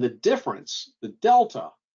 then the difference, the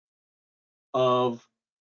delta of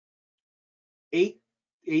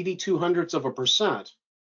 0.82%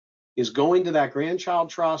 is going to that grandchild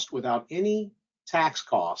trust without any tax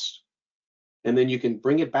cost. And then you can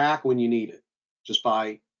bring it back when you need it, just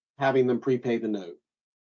by having them prepay the note.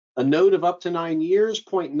 A note of up to 9 years,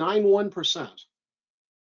 0.91%.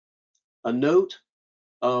 A note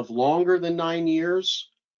of longer than 9 years,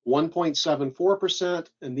 1.74%,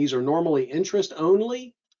 and these are normally interest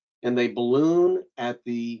only, and they balloon at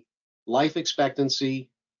the life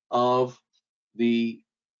expectancy of the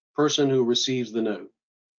person who receives the note.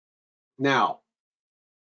 Now,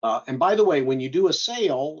 and by the way, when you do a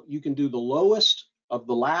sale, you can do the lowest of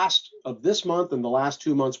the last of this month and the last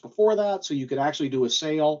 2 months before that. So you could actually do a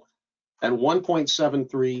sale at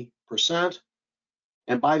 1.73%.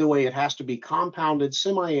 And by the way, it has to be compounded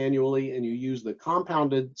semi-annually, and you use the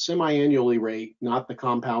compounded semi-annually rate, not the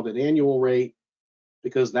compounded annual rate,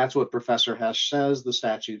 because that's what Professor Hesh says the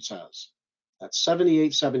statute says. That's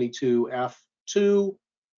 7872 F2.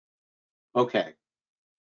 Okay.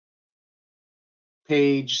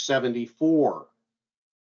 Page 74.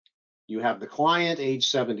 You have the client, age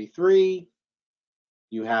 73.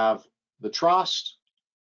 You have the trust.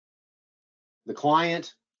 The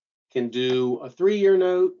client can do a 3-year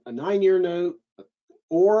note, a 9-year note,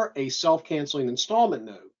 or a self-canceling installment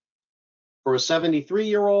note. For a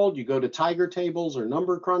 73-year-old, you go to Tiger Tables or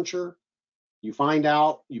Number Cruncher. You find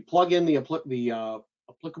out, you plug in the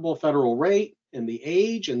applicable federal rate and the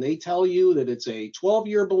age, and they tell you that it's a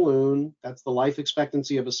 12-year balloon. That's the life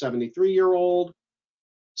expectancy of a 73-year-old.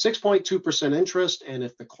 6.2% interest, and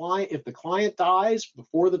if the client dies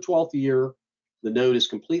before the 12th year, the note is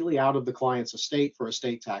completely out of the client's estate for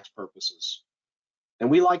estate tax purposes. And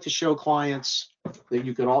we like to show clients that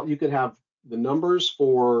you could have the numbers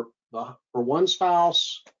for one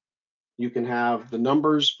spouse, you can have the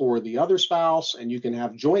numbers for the other spouse, and you can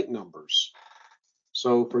have joint numbers.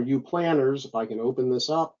 So for you planners, if I can open this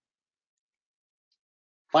up.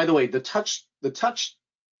 By the way, the touch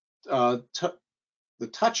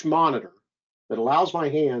monitor that allows my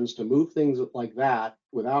hands to move things like that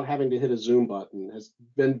without having to hit a zoom button has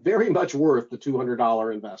been very much worth the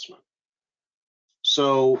 $200 investment.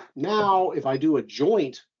 So now if I do a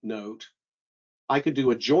joint note, I could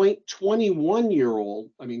do a joint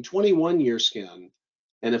 21-year skin,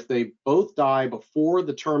 and if they both die before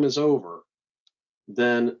the term is over,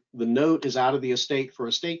 then the note is out of the estate for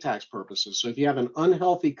estate tax purposes. So if you have an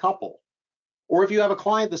unhealthy couple, or if you have a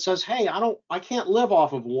client that says, hey, I can't live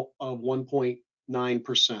off of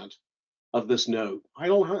 1.9% of this note. I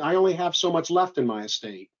only have so much left in my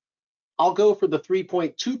estate. I'll go for the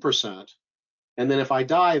 3.2%. And then if I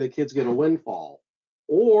die, the kids get a windfall.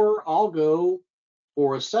 Or I'll go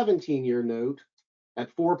for a 17-year note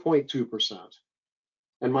at 4.2%.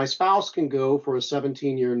 And my spouse can go for a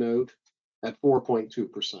 17-year note at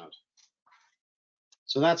 4.2%.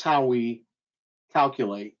 So that's how we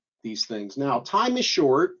calculate these things. Now, time is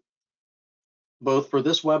short, both for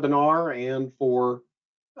this webinar and for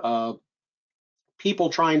people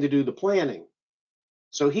trying to do the planning.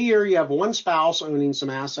 So here you have one spouse owning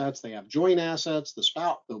some assets. They have joint assets.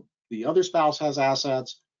 The other spouse has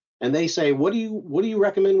assets, and they say, what do you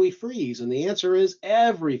recommend we freeze? And the answer is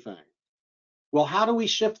everything. Well, how do we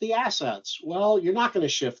shift the assets? Well, you're not going to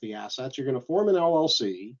shift the assets. You're going to form an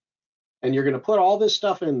LLC, and you're going to put all this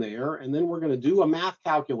stuff in there, and then we're going to do a math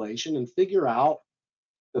calculation and figure out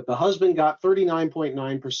that the husband got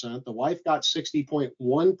 39.9%, the wife got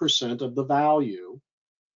 60.1% of the value.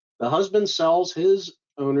 The husband sells his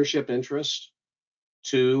ownership interest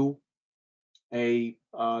to a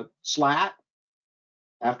SLAT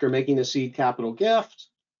after making a seed capital gift.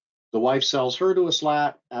 The wife sells her to a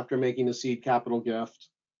SLAT after making a seed capital gift,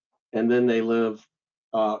 and then they live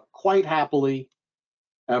quite happily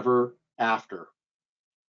ever after.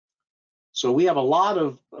 So we have a lot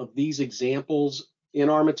of these examples in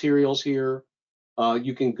our materials here.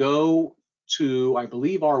 You can go to, I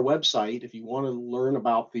believe, our website if you want to learn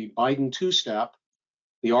about the Biden two-step.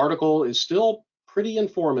 The article is still pretty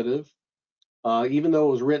informative, even though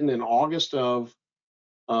it was written in August of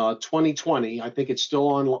 2020. I think it's still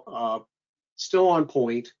on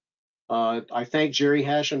point. I thank Jerry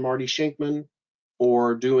Hesh and Marty Shinkman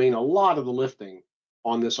for doing a lot of the lifting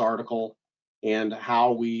on this article and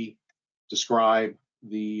how we describe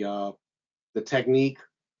the technique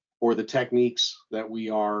or the techniques that we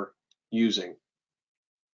are using.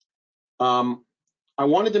 I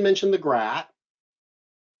wanted to mention the GRAT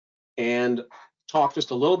and talk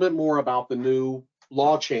just a little bit more about the new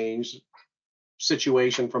law change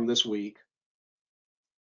situation from this week.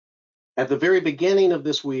 At the very beginning of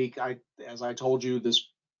this week, as I told you, this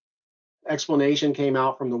explanation came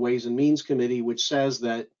out from the Ways and Means Committee, which says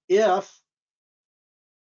that if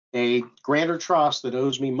a grantor trust that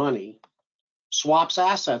owes me money swaps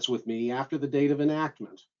assets with me after the date of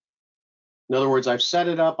enactment. In other words, I've set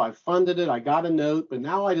it up, I've funded it, I got a note, but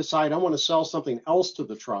now I decide I want to sell something else to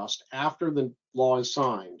the trust after the law is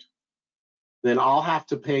signed. Then I'll have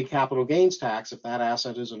to pay capital gains tax if that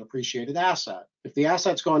asset is an appreciated asset. If the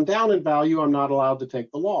asset's gone down in value, I'm not allowed to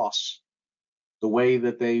take the loss the way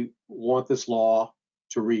that they want this law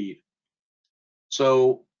to read.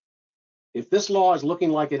 So if this law is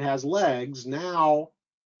looking like it has legs, now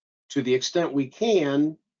to the extent we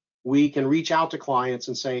can reach out to clients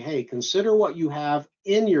and say, hey, consider what you have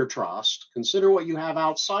in your trust, consider what you have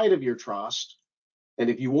outside of your trust, and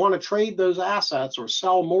if you want to trade those assets or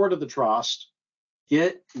sell more to the trust,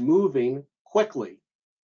 get moving quickly.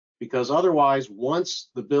 Because otherwise, once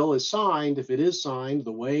the bill is signed, if it is signed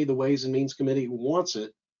the way the Ways and Means Committee wants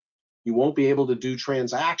it, you won't be able to do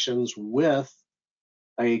transactions with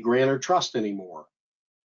a grantor trust anymore,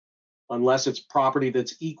 unless it's property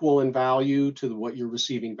that's equal in value to what you're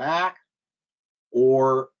receiving back,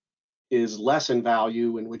 or is less in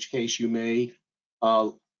value, in which case you may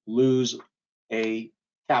lose a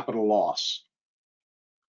capital loss.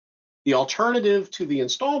 The alternative to the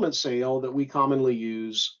installment sale that we commonly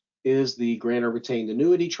use is the grantor retained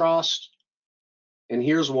annuity trust. And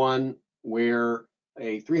here's one where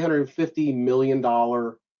a $350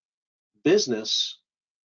 million business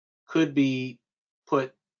could be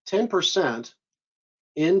put 10%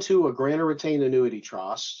 into a grantor retained annuity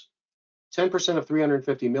trust. 10% of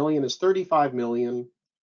 350 million is 35 million.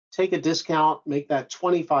 Take a discount, make that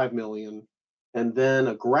 25 million. And then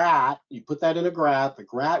a GRAT, you put that in a GRAT, the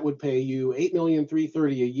GRAT would pay you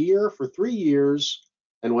 $8,330,000 a year for 3 years,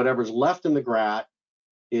 and whatever's left in the GRAT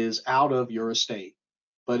is out of your estate.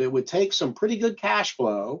 But it would take some pretty good cash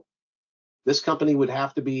flow. This company would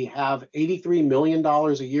have to have $83 million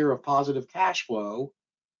a year of positive cash flow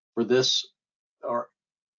for this, or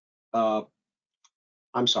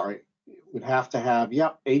I'm sorry, would have to have,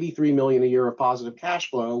 83 million a year of positive cash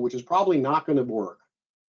flow, which is probably not going to work.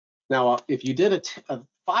 Now, if you did a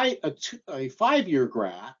 5-year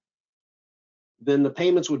GRAT, then the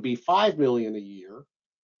payments would be 5 million a year,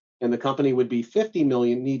 and the company would be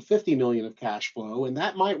need 50 million of cash flow, and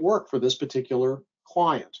that might work for this particular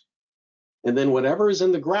client. And then whatever is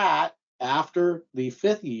in the GRAT after the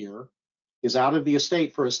 5th year is out of the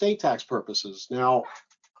estate for estate tax purposes. Now,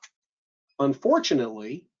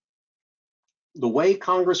 unfortunately, the way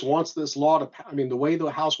Congress wants this law to, the way the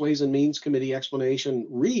House Ways and Means Committee explanation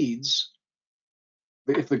reads,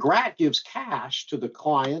 if the GRAT gives cash to the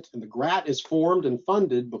client and the GRAT is formed and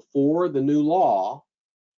funded before the new law,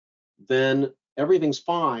 then everything's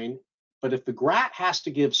fine. But if the GRAT has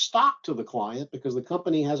to give stock to the client because the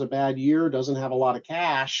company has a bad year, doesn't have a lot of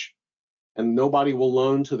cash, and nobody will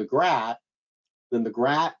loan to the GRAT, then the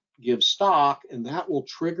GRAT gives stock, and that will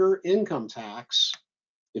trigger income tax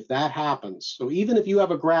if that happens. So even if you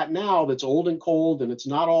have a GRAT now that's old and cold and it's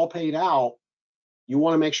not all paid out, you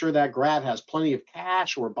want to make sure that GRAT has plenty of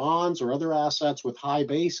cash or bonds or other assets with high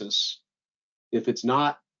basis. If it's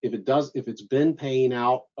been paying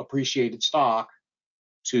out appreciated stock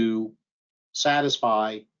to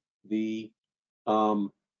satisfy the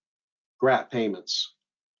GRAT payments.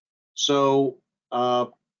 So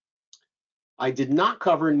I did not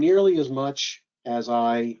cover nearly as much as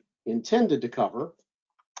I intended to cover.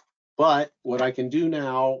 But what I can do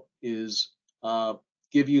now is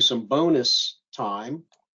give you some bonus time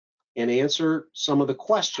and answer some of the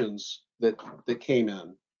questions that came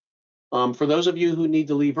in. For those of you who need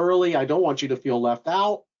to leave early, I don't want you to feel left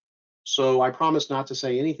out. So I promise not to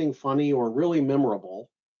say anything funny or really memorable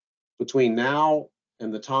between now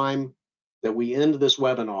and the time that we end this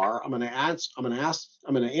webinar. I'm going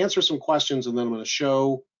to answer some questions, and then I'm going to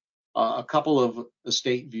show a couple of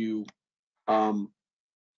estate view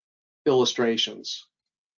illustrations.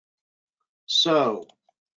 So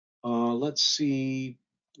let's see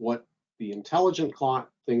what the intelligent client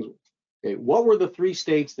things. Okay, what were the 3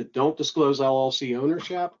 states that don't disclose LLC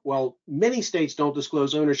ownership? Well, many states don't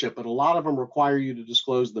disclose ownership, but a lot of them require you to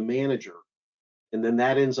disclose the manager, and then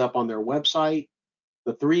that ends up on their website.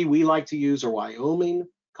 The 3 we like to use are Wyoming,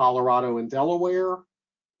 Colorado, and Delaware.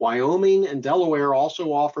 Wyoming and Delaware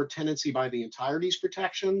also offer tenancy by the entireties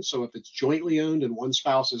protection. So if it's jointly owned and one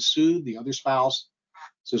spouse is sued, the other spouse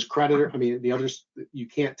says creditor, the others, you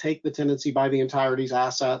can't take the tenancy by the entireties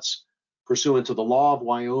assets pursuant to the law of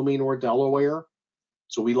Wyoming or Delaware.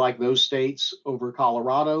 So we like those states over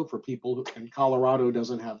Colorado for people who, and Colorado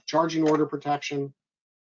doesn't have charging order protection.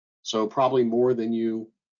 So probably more than you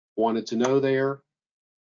wanted to know there.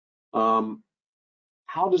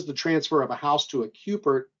 How does the transfer of a house to a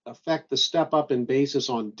CUPERT affect the step up in basis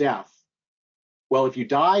on death? Well, if you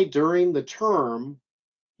die during the term,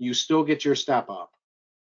 you still get your step up.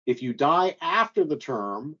 If you die after the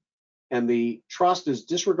term and the trust is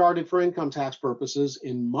disregarded for income tax purposes,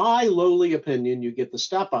 in my lowly opinion, you get the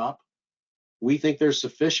step up. We think there's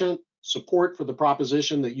sufficient support for the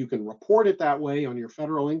proposition that you can report it that way on your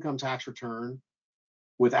federal income tax return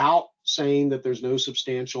without saying that there's no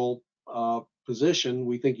substantial position.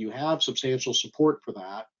 We think you have substantial support for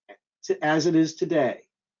that. as it is today.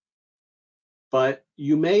 But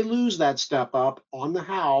you may lose that step up on the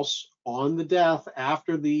house on the death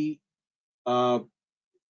after the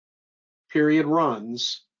period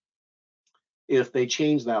runs if they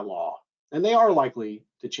change that law. And they are likely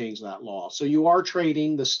to change that law. So you are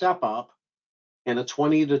trading the step up and a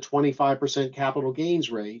 20 to 25% capital gains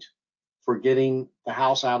rate for getting the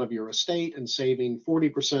house out of your estate and saving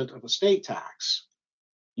 40% of estate tax.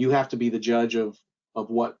 You have to be the judge of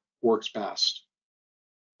what works best.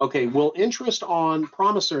 Okay, will interest on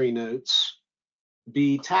promissory notes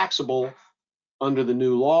be taxable under the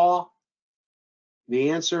new law?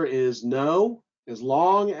 The answer is no, as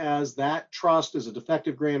long as that trust is a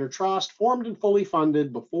defective grantor trust formed and fully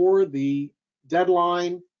funded before the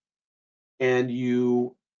deadline, and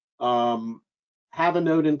you have a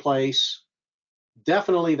note in place.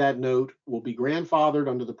 Definitely that note will be grandfathered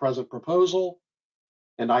under the present proposal.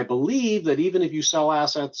 And I believe that even if you sell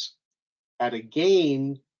assets at a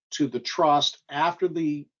gain to the trust after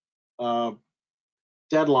the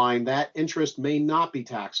deadline, that interest may not be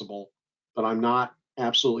taxable, but I'm not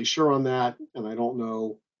absolutely sure on that, and I don't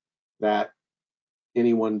know that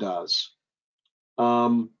anyone does.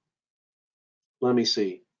 Let me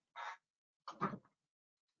see.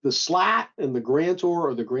 The SLAT and the grantor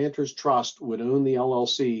or the grantor's trust would own the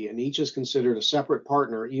LLC, and each is considered a separate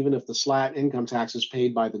partner, even if the SLAT income tax is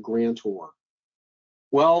paid by the grantor.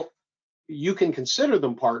 Well, you can consider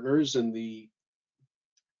them partners in the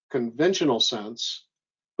conventional sense,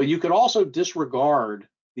 but you could also disregard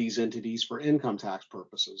these entities for income tax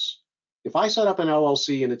purposes. If I set up an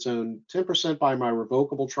LLC and it's owned 10% by my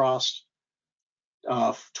revocable trust,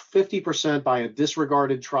 50% by a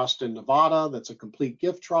disregarded trust in Nevada that's a complete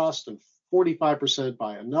gift trust, and 45%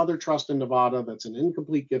 by another trust in Nevada that's an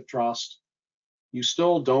incomplete gift trust, you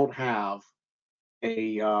still don't have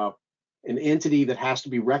an entity that has to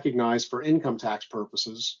be recognized for income tax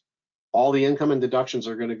purposes. All the income and deductions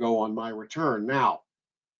are going to go on my return. Now,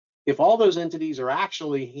 if all those entities are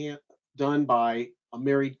actually done by a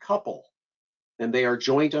married couple and they are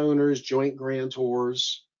joint owners, joint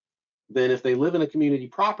grantors, then if they live in a community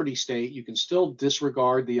property state, you can still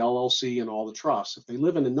disregard the LLC and all the trusts. If they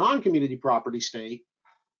live in a non-community property state,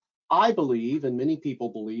 I believe, and many people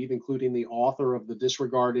believe, including the author of the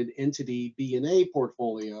disregarded entity B&A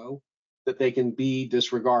portfolio, that they can be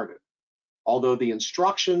disregarded. Although the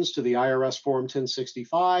instructions to the IRS Form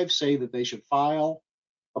 1065 say that they should file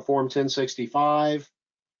a Form 1065,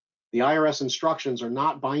 the IRS instructions are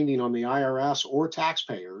not binding on the IRS or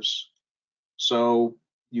taxpayers. So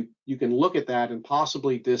you can look at that and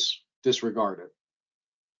possibly disregard it.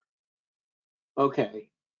 Okay.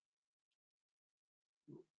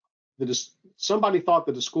 Somebody thought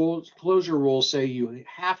the disclosure rules say you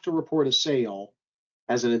have to report a sale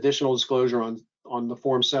as an additional disclosure on the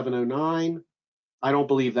Form 709. I don't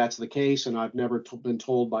believe that's the case, and I've never been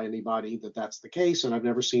told by anybody that that's the case, and I've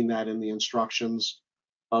never seen that in the instructions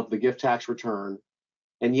of the gift tax return.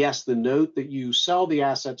 And yes, the note that you sell the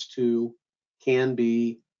assets to can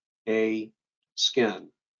be a skin.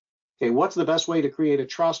 Okay, what's the best way to create a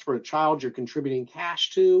trust for a child you're contributing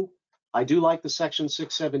cash to? I do like the Section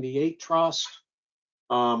 678 trust.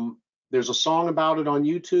 There's a song about it on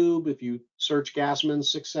YouTube. If you search Gassman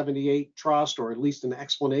 678 trust, or at least an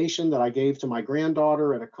explanation that I gave to my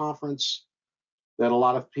granddaughter at a conference that a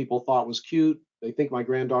lot of people thought was cute. They think my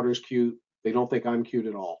granddaughter's cute. They don't think I'm cute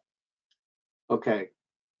at all. Okay.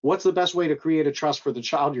 What's the best way to create a trust for the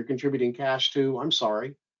child you're contributing cash to? I'm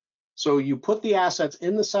sorry. So you put the assets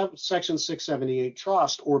in the Section 678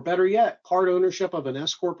 trust, or better yet, part ownership of an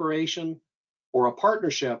S corporation or a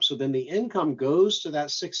partnership. So then the income goes to that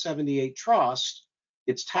 678 trust.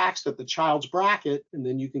 It's taxed at the child's bracket, and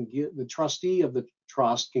then you can give the trustee of the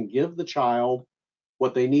trust can give the child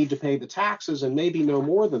what they need to pay the taxes, and maybe no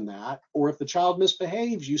more than that. Or if the child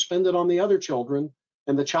misbehaves, you spend it on the other children,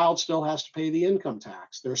 and the child still has to pay the income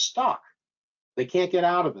tax. They're stuck. They can't get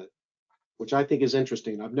out of it, which I think is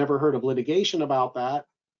interesting. I've never heard of litigation about that,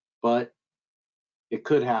 but it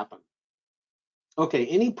could happen. Okay,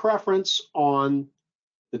 any preference on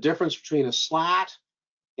the difference between a slat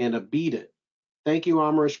and a beat it? Thank you,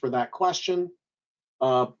 Amrish, for that question.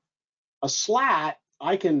 A slat,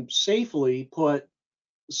 I can safely put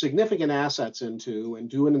significant assets into and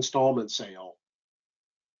do an installment sale,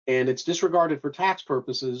 and it's disregarded for tax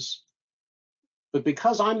purposes. But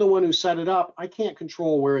because I'm the one who set it up, I can't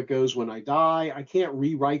control where it goes when I die. I can't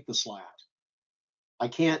rewrite the slat. I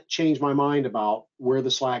can't change my mind about where the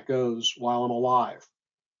slat goes while I'm alive.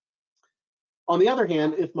 On the other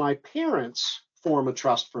hand, if my parents form a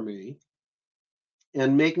trust for me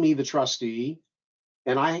and make me the trustee,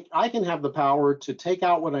 And I can have the power to take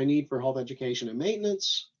out what I need for health, education, and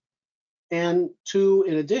maintenance, and to,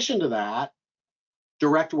 in addition to that,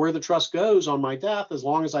 direct where the trust goes on my death, as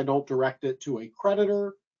long as I don't direct it to a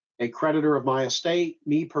creditor of my estate,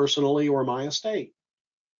 me personally, or my estate.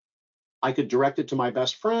 I could direct it to my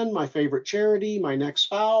best friend, my favorite charity, my next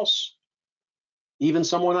spouse, even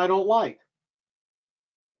someone I don't like.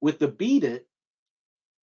 With the beat it,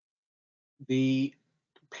 the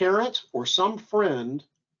parent or some friend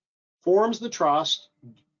forms the trust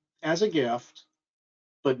as a gift,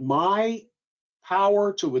 but my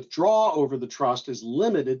power to withdraw over the trust is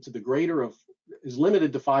limited to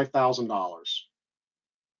 $5,000.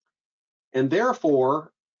 And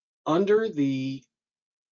therefore, under the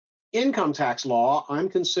income tax law, I'm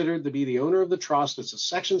considered to be the owner of the trust. It's a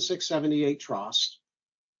Section 678 trust.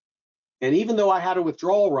 And even though I had a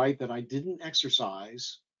withdrawal right that I didn't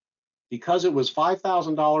exercise, because it was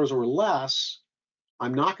 $5,000 or less,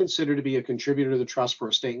 I'm not considered to be a contributor to the trust for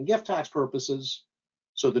estate and gift tax purposes.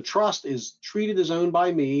 So the trust is treated as owned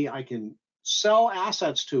by me. I can sell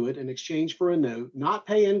assets to it in exchange for a note, not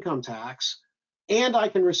pay income tax, and I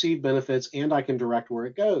can receive benefits, and I can direct where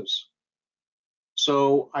it goes.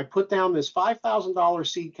 So I put down this $5,000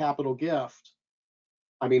 seed capital gift.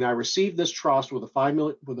 I received this trust with a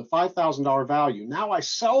 $5,000 value. Now I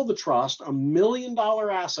sell the trust, $1 million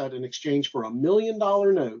asset, in exchange for $1 million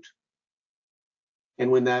note.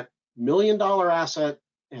 And when that $1 million asset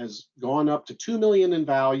has gone up to $2 million in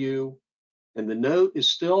value, and the note is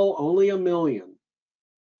still only $1 million,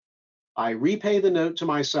 I repay the note to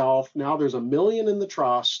myself. Now there's $1 million in the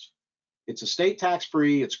trust. It's estate tax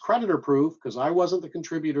free. It's creditor proof because I wasn't the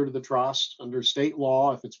contributor to the trust under state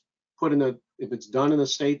law. If it's done in a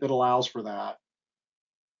state that allows for that.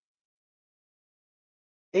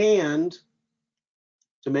 And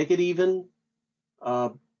to make it even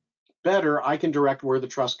better, I can direct where the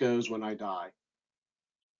trust goes when I die.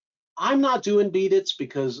 I'm not doing beat its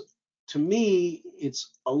because, to me,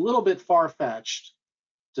 it's a little bit far-fetched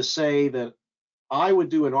to say that I would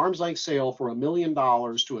do an arm's length sale for $1 million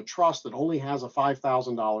to a trust that only has a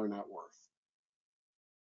 $5,000 net worth.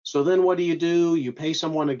 So then what do? You pay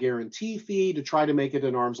someone a guarantee fee to try to make it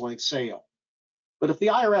an arm's length sale. But if the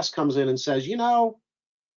IRS comes in and says,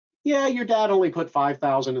 yeah, your dad only put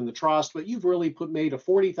 $5,000 in the trust, but you've really made a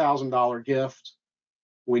 $40,000 gift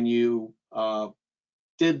when you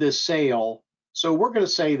did this sale. So we're going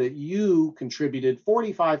to say that you contributed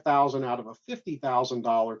 $45,000 out of a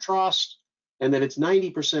 $50,000 trust, and that it's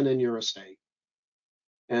 90% in your estate.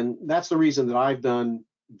 And that's the reason that I've done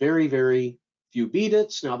very, very few beat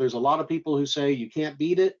its. Now, there's a lot of people who say you can't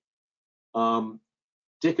beat it.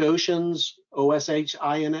 Dick Oceans,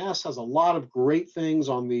 OSHINS, has a lot of great things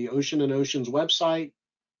on the Ocean and Oceans website.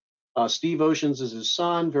 Steve Oceans is his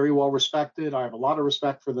son, very well respected. I have a lot of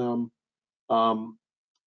respect for them.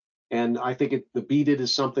 And I think the beat it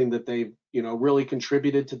is something that they've really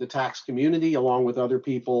contributed to the tax community along with other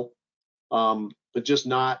people, but just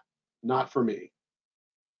not for me.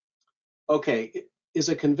 Okay, is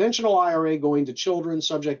a conventional IRA going to children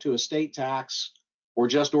subject to estate tax or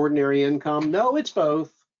just ordinary income? No, it's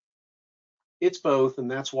both. It's both, and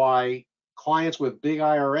that's why clients with big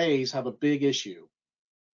IRAs have a big issue.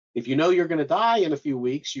 If you know you're going to die in a few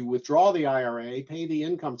weeks, you withdraw the IRA, pay the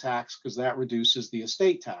income tax because that reduces the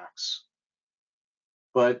estate tax.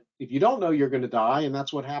 But if you don't know you're going to die, and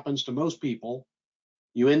that's what happens to most people,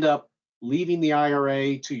 you end up leaving the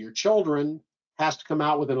IRA to your children, has to come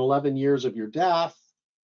out within 11 years of your death,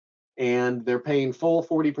 and they're paying full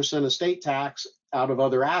 40% estate tax out of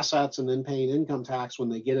other assets and then paying income tax when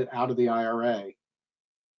they get it out of the IRA.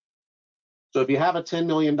 So if you have a $10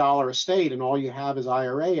 million estate and all you have is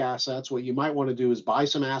IRA assets, what you might want to do is buy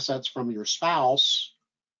some assets from your spouse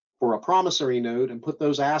for a promissory note and put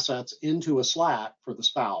those assets into a slat for the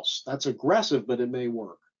spouse. That's aggressive, but it may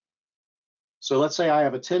work. So let's say I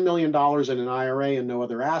have a $10 million in an IRA and no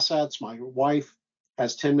other assets. My wife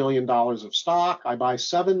has $10 million of stock. I buy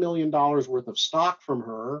 $7 million worth of stock from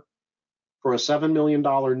her for a $7 million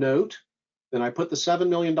note. Then I put the $7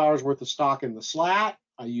 million worth of stock in the slat.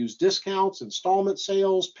 I use discounts, installment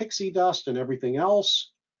sales, pixie dust, and everything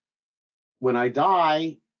else. When I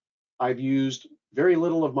die, I've used very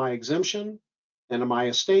little of my exemption, and my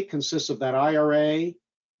estate consists of that IRA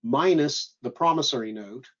minus the promissory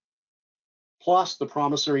note, plus the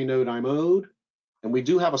promissory note I'm owed. And we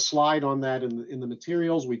do have a slide on that in the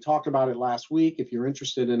materials. We talked about it last week. If you're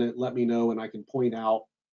interested in it, let me know, and I can point out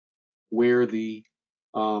where the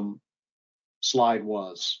slide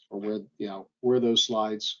was, or where those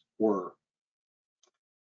slides were.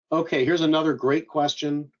 Okay, here's another great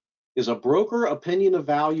question. Is a broker opinion of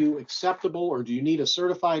value acceptable, or do you need a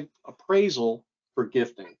certified appraisal for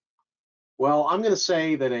gifting? Well, I'm going to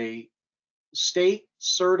say that a state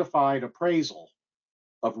certified appraisal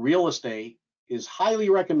of real estate is highly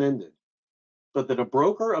recommended, but that a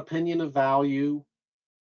broker opinion of value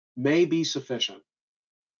may be sufficient,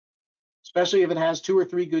 especially if it has 2 or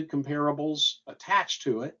 3 good comparables attached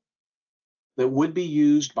to it that would be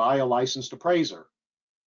used by a licensed appraiser.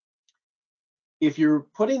 If you're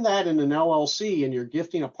putting that in an LLC and you're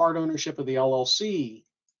gifting a part ownership of the LLC,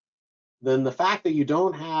 then the fact that you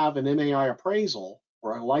don't have an MAI appraisal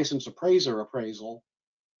or a licensed appraiser appraisal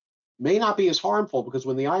may not be as harmful, because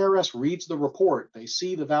when the IRS reads the report, they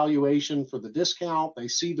see the valuation for the discount, they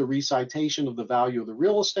see the recitation of the value of the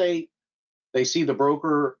real estate, they see the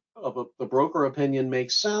broker opinion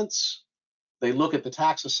makes sense, they look at the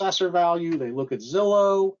tax assessor value, they look at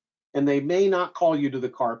Zillow, and they may not call you to the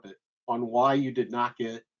carpet on why you did not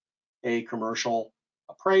get a commercial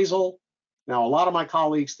appraisal. Now, a lot of my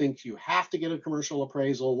colleagues think you have to get a commercial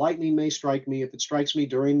appraisal. Lightning may strike me. If it strikes me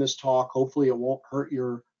during this talk, hopefully it won't hurt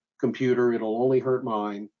your computer. It'll only hurt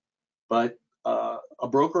mine. But a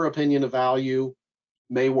broker opinion of value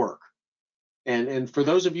may work. And for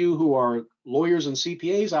those of you who are lawyers and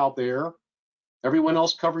CPAs out there, everyone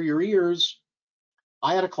else cover your ears.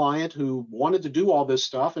 I had a client who wanted to do all this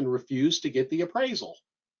stuff and refused to get the appraisal.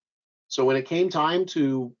 So when it came time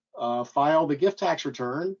to file the gift tax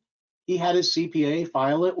return, he had his CPA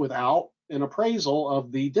file it without an appraisal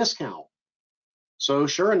of the discount. So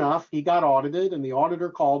sure enough, he got audited, and the auditor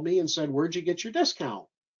called me and said, "Where'd you get your discount?"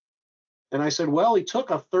 And I said, "Well, he took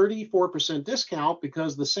a 34% discount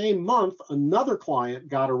because the same month, another client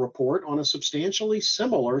got a report on a substantially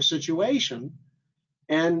similar situation,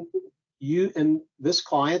 and this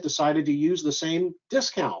client decided to use the same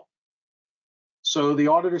discount." So the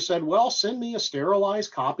auditor said, "Well, send me a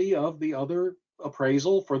sterilized copy of the other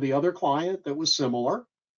appraisal for the other client that was similar.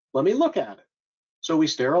 Let me look at it." So we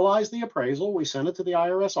sterilized the appraisal. We sent it to the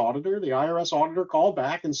IRS auditor. The IRS auditor called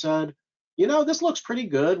back and said, "This looks pretty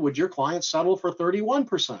good. Would your client settle for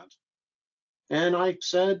 31%? And I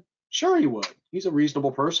said, "Sure he would. He's a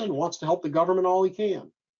reasonable person, wants to help the government all he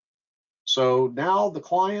can." So now the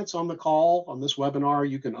clients on the call on this webinar,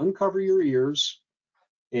 you can uncover your ears.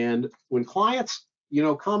 And when clients,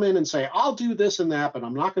 come in and say, "I'll do this and that, but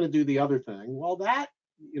I'm not going to do the other thing," well, that,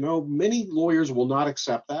 many lawyers will not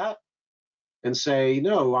accept that and say,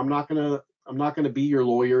 "No, I'm not going to be your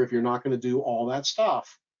lawyer if you're not going to do all that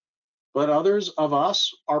stuff." But others of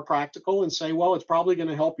us are practical and say, "Well, it's probably going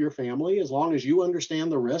to help your family as long as you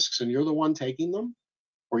understand the risks and you're the one taking them,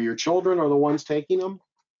 or your children are the ones taking them.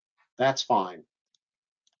 That's fine."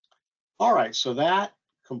 All right, so that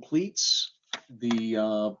completes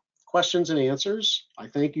the questions and answers. I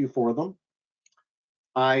thank you for them.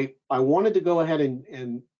 I wanted to go ahead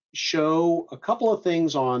and show a couple of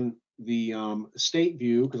things on the estate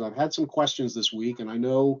view, because I've had some questions this week, and I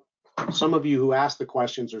know some of you who asked the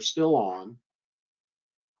questions are still on.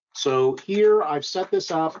 So here I've set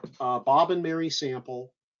this up, Bob and Mary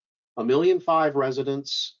sample, 1.5 million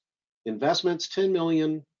residents, investments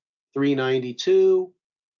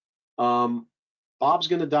 $10,392,000. Bob's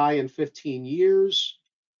going to die in 15 years.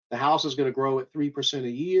 The house is going to grow at 3%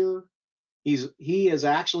 a year. He is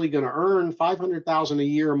actually going to earn $500,000 a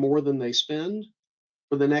year more than they spend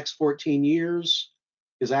for the next 14 years.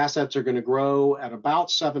 His assets are going to grow at about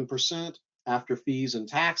 7% after fees and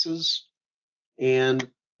taxes. And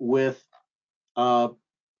with no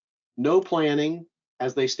planning,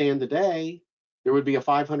 as they stand today, there would be a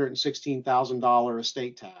 $516,000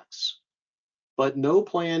 estate tax. But no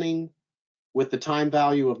planning with the time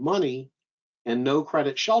value of money and no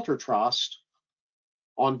credit shelter trust,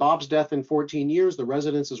 on Bob's death in 14 years, the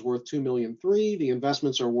residence is worth $2.3 million. The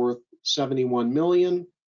investments are worth $71 million.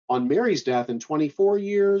 On Mary's death in 24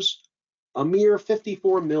 years, a mere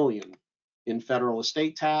 $54 million in federal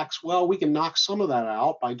estate tax. Well, we can knock some of that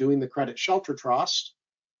out by doing the credit shelter trust.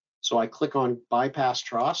 So I click on bypass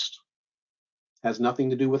trust. Has nothing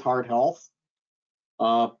to do with heart health.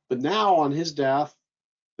 But now on his death,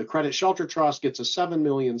 the credit shelter trust gets a $7.6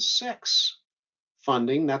 million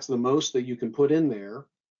funding. That's the most that you can put in there.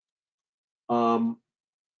 And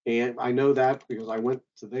I know that because I went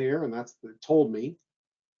to there, and that's what it told me.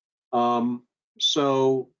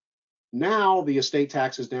 So now the estate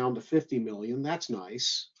tax is down to $50 million. That's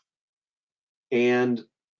nice. And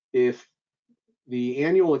if the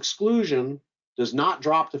annual exclusion does not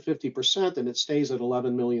drop to 50% and it stays at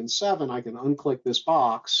 11.7 million, I can unclick this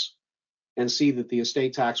box and see that the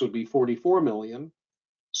estate tax would be 44 million.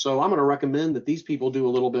 So I'm going to recommend that these people do a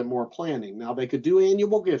little bit more planning. Now, they could do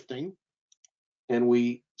annual gifting, and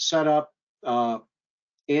we set up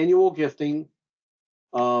annual gifting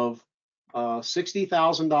of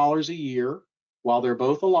 $60,000 a year while they're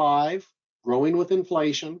both alive, growing with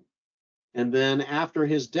inflation. And then after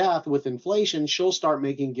his death, with inflation, she'll start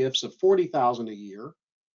making gifts of $40,000 a year.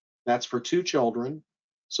 That's for 2 children.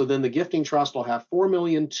 So then the gifting trust will have $4.2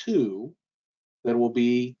 million that will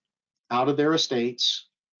be out of their estates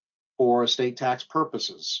for estate tax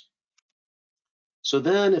purposes. So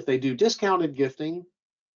then if they do discounted gifting,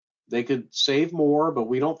 they could save more, but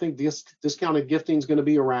we don't think this discounted gifting is going to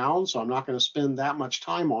be around, so I'm not going to spend that much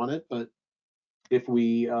time on it. But if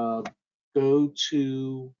we go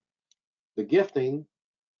to the gifting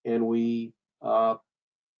and we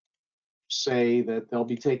say that they'll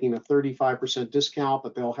be taking a 35% discount,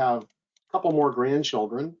 but they'll have a couple more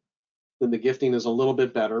grandchildren, then the gifting is a little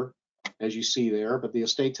bit better, as you see there, but the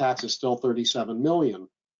estate tax is still $37 million.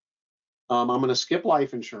 I'm going to skip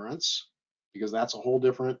life insurance because that's a whole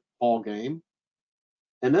different ball game.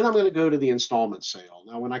 And then I'm going to go to the installment sale.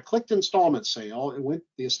 Now, when I clicked installment sale,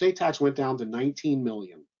 the estate tax went down to $19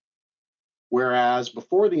 million, whereas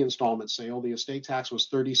before the installment sale, the estate tax was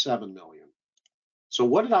 $37 million. So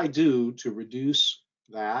what did I do to reduce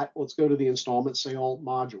that? Let's go to the installment sale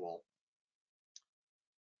module.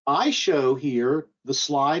 I show here the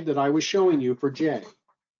slide that I was showing you for Jay.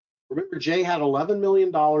 Remember, Jay had $11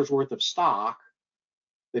 million worth of stock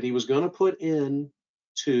that he was going to put in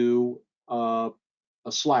to a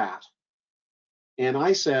slat. And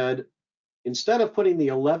I said, instead of putting the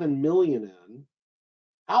 11 million in,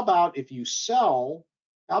 how about if you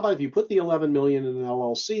put the 11 million in an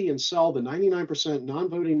LLC and sell the 99%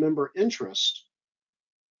 non-voting member interest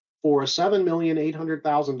for a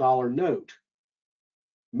 $7,800,000 note?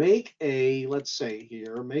 Make a, let's say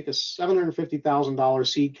here, make a $750,000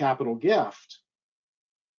 seed capital gift.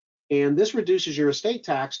 And this reduces your estate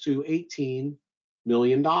tax to $18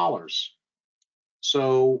 million.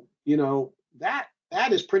 So, you know, that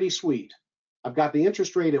is pretty sweet. I've got the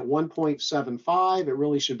interest rate at 1.75. It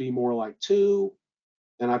really should be more like 2.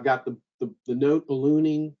 And I've got the note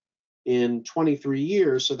ballooning in 23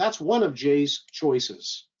 years. So that's one of Jay's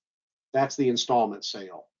choices. That's the installment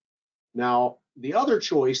sale. Now, the other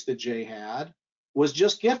choice that Jay had was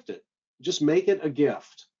just gift it. Just make it a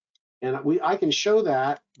gift. And I can show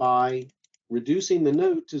that by reducing the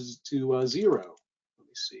note to 0. Let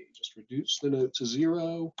me see, just reduce the note to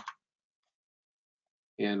 0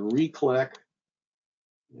 and re-click.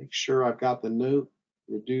 Make sure I've got the note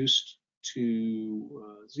reduced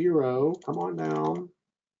to 0. Come on down.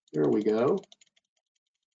 There we go.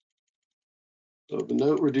 So the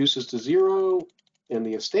note reduces to 0 and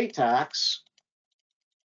the estate tax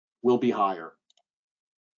will be higher.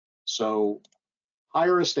 So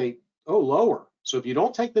higher estate, lower. So if you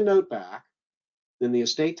don't take the note back, then the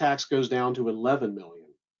estate tax goes down to 11 million.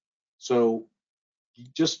 So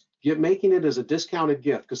just making it as a discounted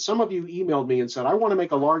gift, because some of you emailed me and said, I want to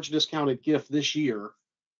make a large discounted gift this year.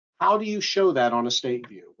 How do you show that on estate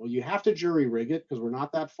view? Well, you have to jury rig it because we're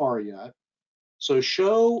not that far yet. So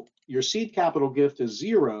show your seed capital gift as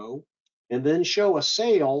 0 and then show a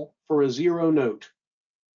sale for a 0 note.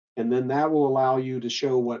 And then that will allow you to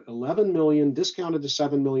show what 11 million discounted to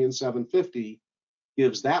 7,750,000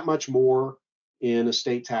 gives that much more in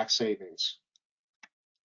estate tax savings.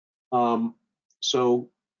 So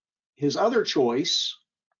his other choice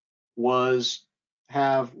was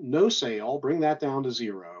have no sale, bring that down to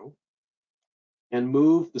 0, and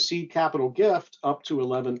move the seed capital gift up to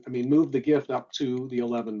move the gift up to the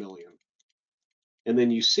 11 million. And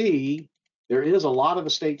then you see there is a lot of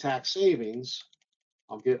estate tax savings.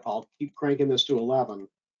 I'll keep cranking this to 11,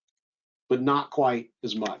 but not quite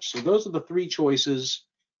as much. So those are the 3 choices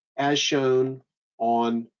as shown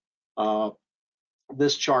on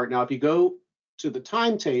this chart. Now, if you go to the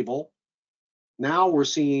timetable, now we're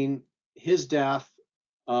seeing his death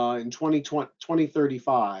in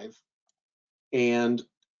 2035 and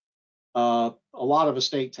a lot of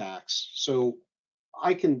estate tax. So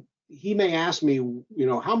he may ask me,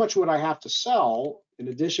 how much would I have to sell in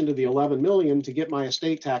addition to the 11 million to get my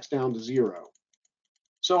estate tax down to 0?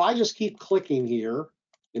 So I just keep clicking here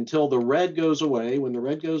until the red goes away. When the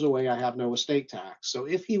red goes away, I have no estate tax. So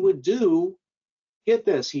if he would get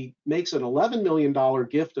this, he makes an $11 million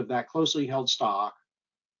gift of that closely held stock,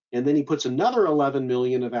 and then he puts another 11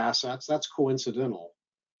 million of assets, that's coincidental,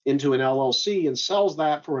 into an LLC and sells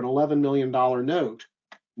that for an $11 million note.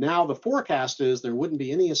 Now the forecast is there wouldn't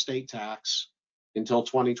be any estate tax until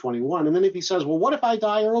 2021. And then if he says, well, what if I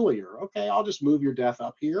die earlier? Okay, I'll just move your death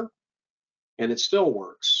up here and it still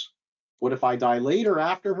works. What if I die later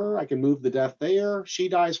after her? I can move the death there. She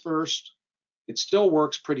dies first. It still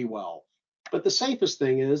works pretty well. But the safest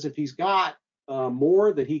thing is if he's got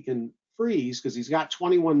more that he can freeze, because he's got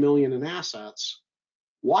 21 million in assets,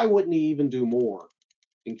 why wouldn't he even do more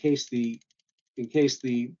in case the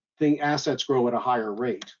assets grow at a higher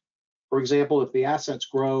rate? For example, if the assets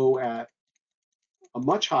grow at a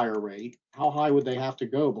much higher rate, how high would they have to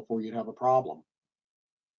go before you'd have a problem?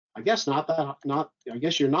 I guess I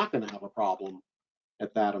guess you're not going to have a problem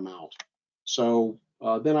at that amount. So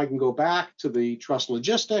then I can go back to the trust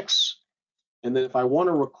logistics. And then if I want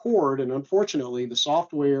to record, and unfortunately the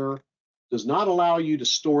software does not allow you to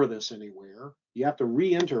store this anywhere. You have to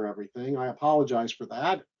re-enter everything. I apologize for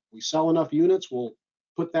that. If we sell enough units, we'll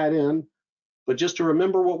put that in. But just to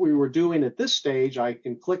remember what we were doing at this stage, I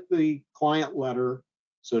can click the client letter.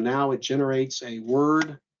 So now it generates a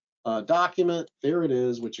Word document. There it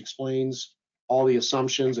is, which explains all the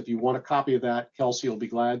assumptions. If you want a copy of that, Kelsey will be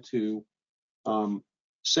glad to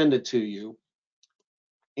send it to you.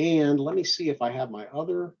 And let me see if I have my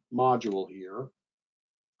other module here.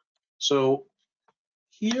 So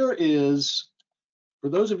here is, for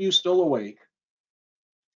those of you still awake,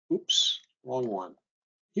 oops, wrong one.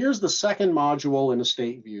 Here's the second module in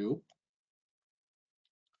Estate View.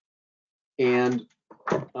 And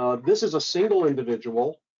this is a single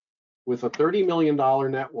individual with a $30 million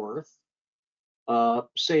net worth,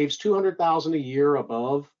 saves $200,000 a year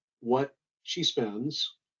above what she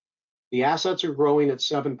spends. The assets are growing at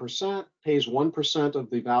 7%, pays 1% of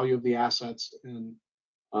the value of the assets in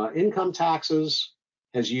income taxes,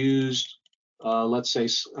 has used, let's say,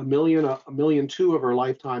 $1.2 million of her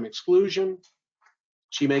lifetime exclusion.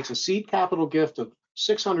 She makes a seed capital gift of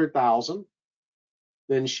 $600,000.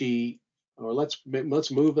 Then she, or let's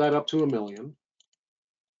move that up to $1 million,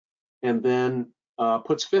 and then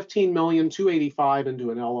puts $15,285,000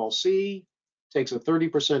 into an LLC, takes a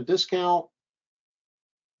 30% discount,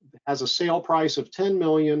 has a sale price of $10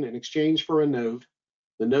 million in exchange for a note.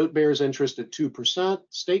 The note bears interest at 2%.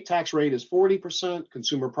 State tax rate is 40%.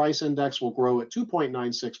 Consumer price index will grow at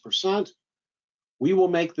 2.96%. We will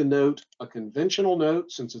make the note a conventional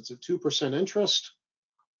note since it's at 2% interest,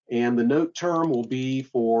 and the note term will be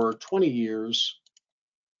for 20 years.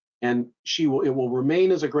 And it will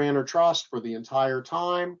remain as a grantor trust for the entire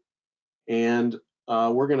time. And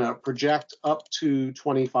we're going to project up to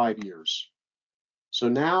 25 years. So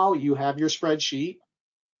now you have your spreadsheet.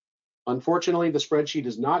 Unfortunately, the spreadsheet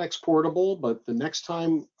is not exportable, but the next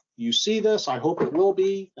time you see this, I hope it will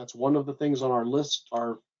be. That's one of the things on our list,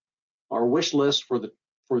 our wish list for the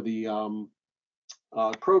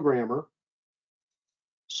programmer.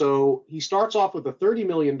 So he starts off with a $30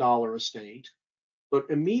 million estate, but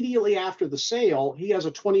immediately after the sale, he has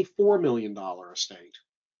a $24 million estate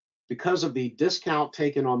because of the discount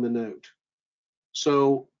taken on the note.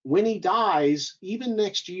 So when he dies, even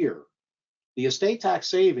next year, the estate tax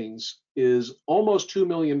savings is almost $2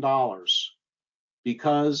 million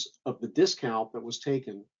because of the discount that was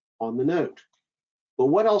taken on the note. But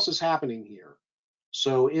what else is happening here?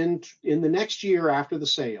 So in the next year after the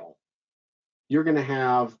sale, you're going to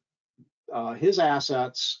have his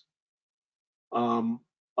assets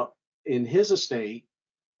in his estate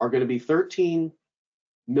are going to be 13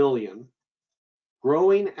 million,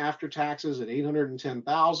 growing after taxes at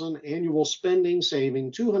 810,000, annual spending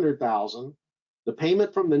saving 200,000. The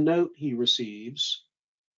payment from the note he receives,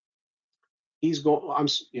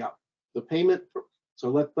 the payment. So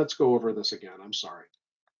let's go over this again. I'm sorry.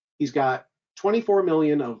 He's got 24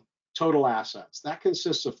 million of total assets. That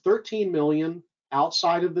consists of 13 million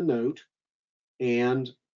outside of the note,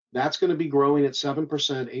 and that's going to be growing at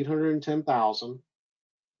 7%, 810,000.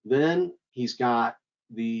 Then he's got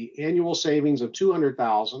the annual savings of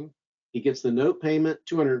 200,000. He gets the note payment,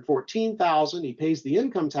 214,000. He pays the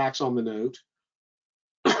income tax on the note.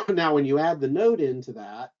 Now, when you add the note into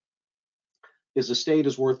that, his estate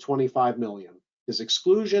is worth 25 million. His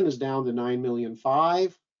exclusion is down to 9.5 million.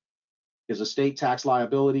 His estate tax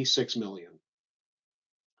liability, 6 million.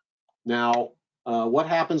 Now, what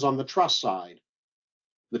happens on the trust side?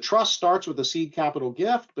 The trust starts with a seed capital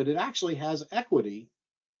gift, but it actually has equity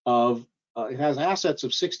of, it has assets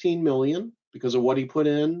of 16 million because of what he put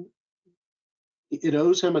in. It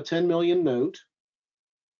owes him a 10 million note.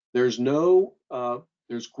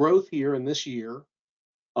 There's growth here in this year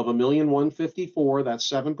of 1,154,000. That's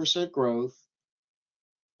 7% growth.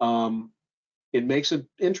 It makes an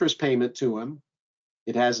interest payment to him.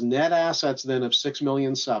 It has net assets then of 6.7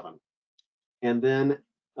 million. And then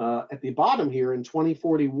at the bottom here in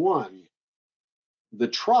 2041, the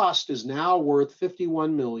trust is now worth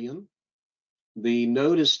 51 million. The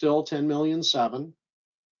note is still 10.7 million.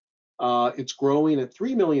 It's growing at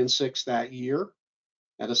 3.6 million that year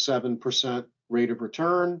at a 7% rate of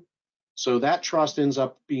return. So that trust ends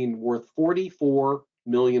up being worth $44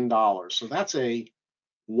 million. So that's a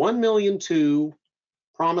 $1.2 million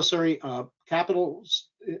promissory capital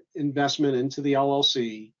investment into the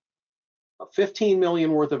LLC, $15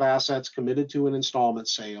 million worth of assets committed to an installment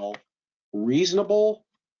sale, reasonable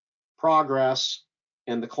progress,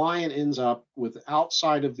 and the client ends up with,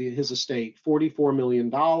 outside of his estate, $44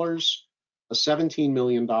 million, a $17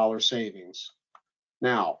 million savings.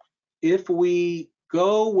 Now, if we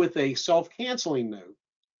go with a self-canceling note,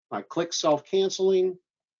 I click self-canceling,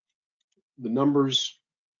 the numbers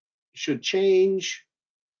should change,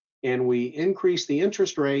 and we increase the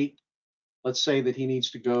interest rate. Let's say that he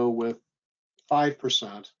needs to go with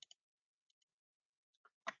 5%.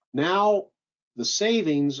 Now, the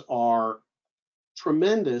savings are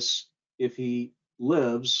tremendous if he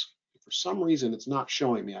lives. For some reason, it's not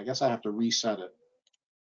showing me. I guess I have to reset it.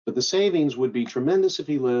 But the savings would be tremendous if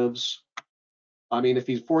he lives. I mean, if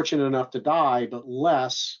he's fortunate enough to die, but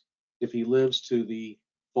less if he lives to the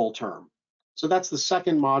full term. So that's the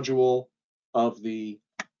second module of the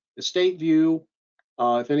estate view.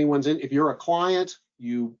 If you're a client,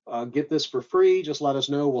 you get this for free, just let us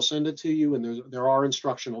know. We'll send it to you, and there are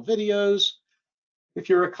instructional videos. If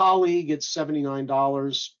you're a colleague, it's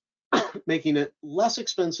 $79, making it less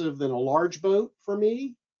expensive than a large boat for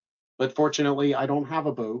me. But fortunately, I don't have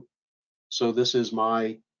a boat, so this is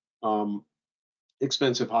my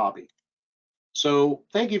expensive hobby. So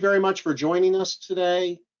thank you very much for joining us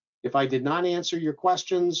today. If I did not answer your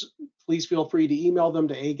questions, please feel free to email them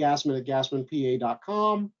to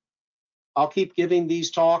agassman@gassmanpa.com. I'll keep giving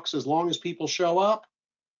these talks as long as people show up.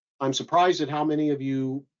 I'm surprised at how many of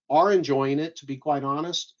you are enjoying it, to be quite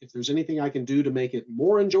honest. If there's anything I can do to make it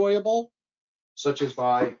more enjoyable, such as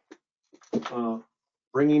by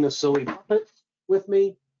bringing a silly puppet with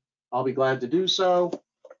me, I'll be glad to do so.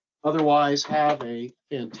 Otherwise, have a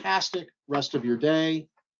fantastic rest of your day,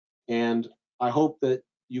 and I hope that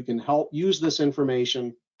you can use this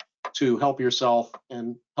information to help yourself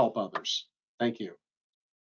and help others. Thank you.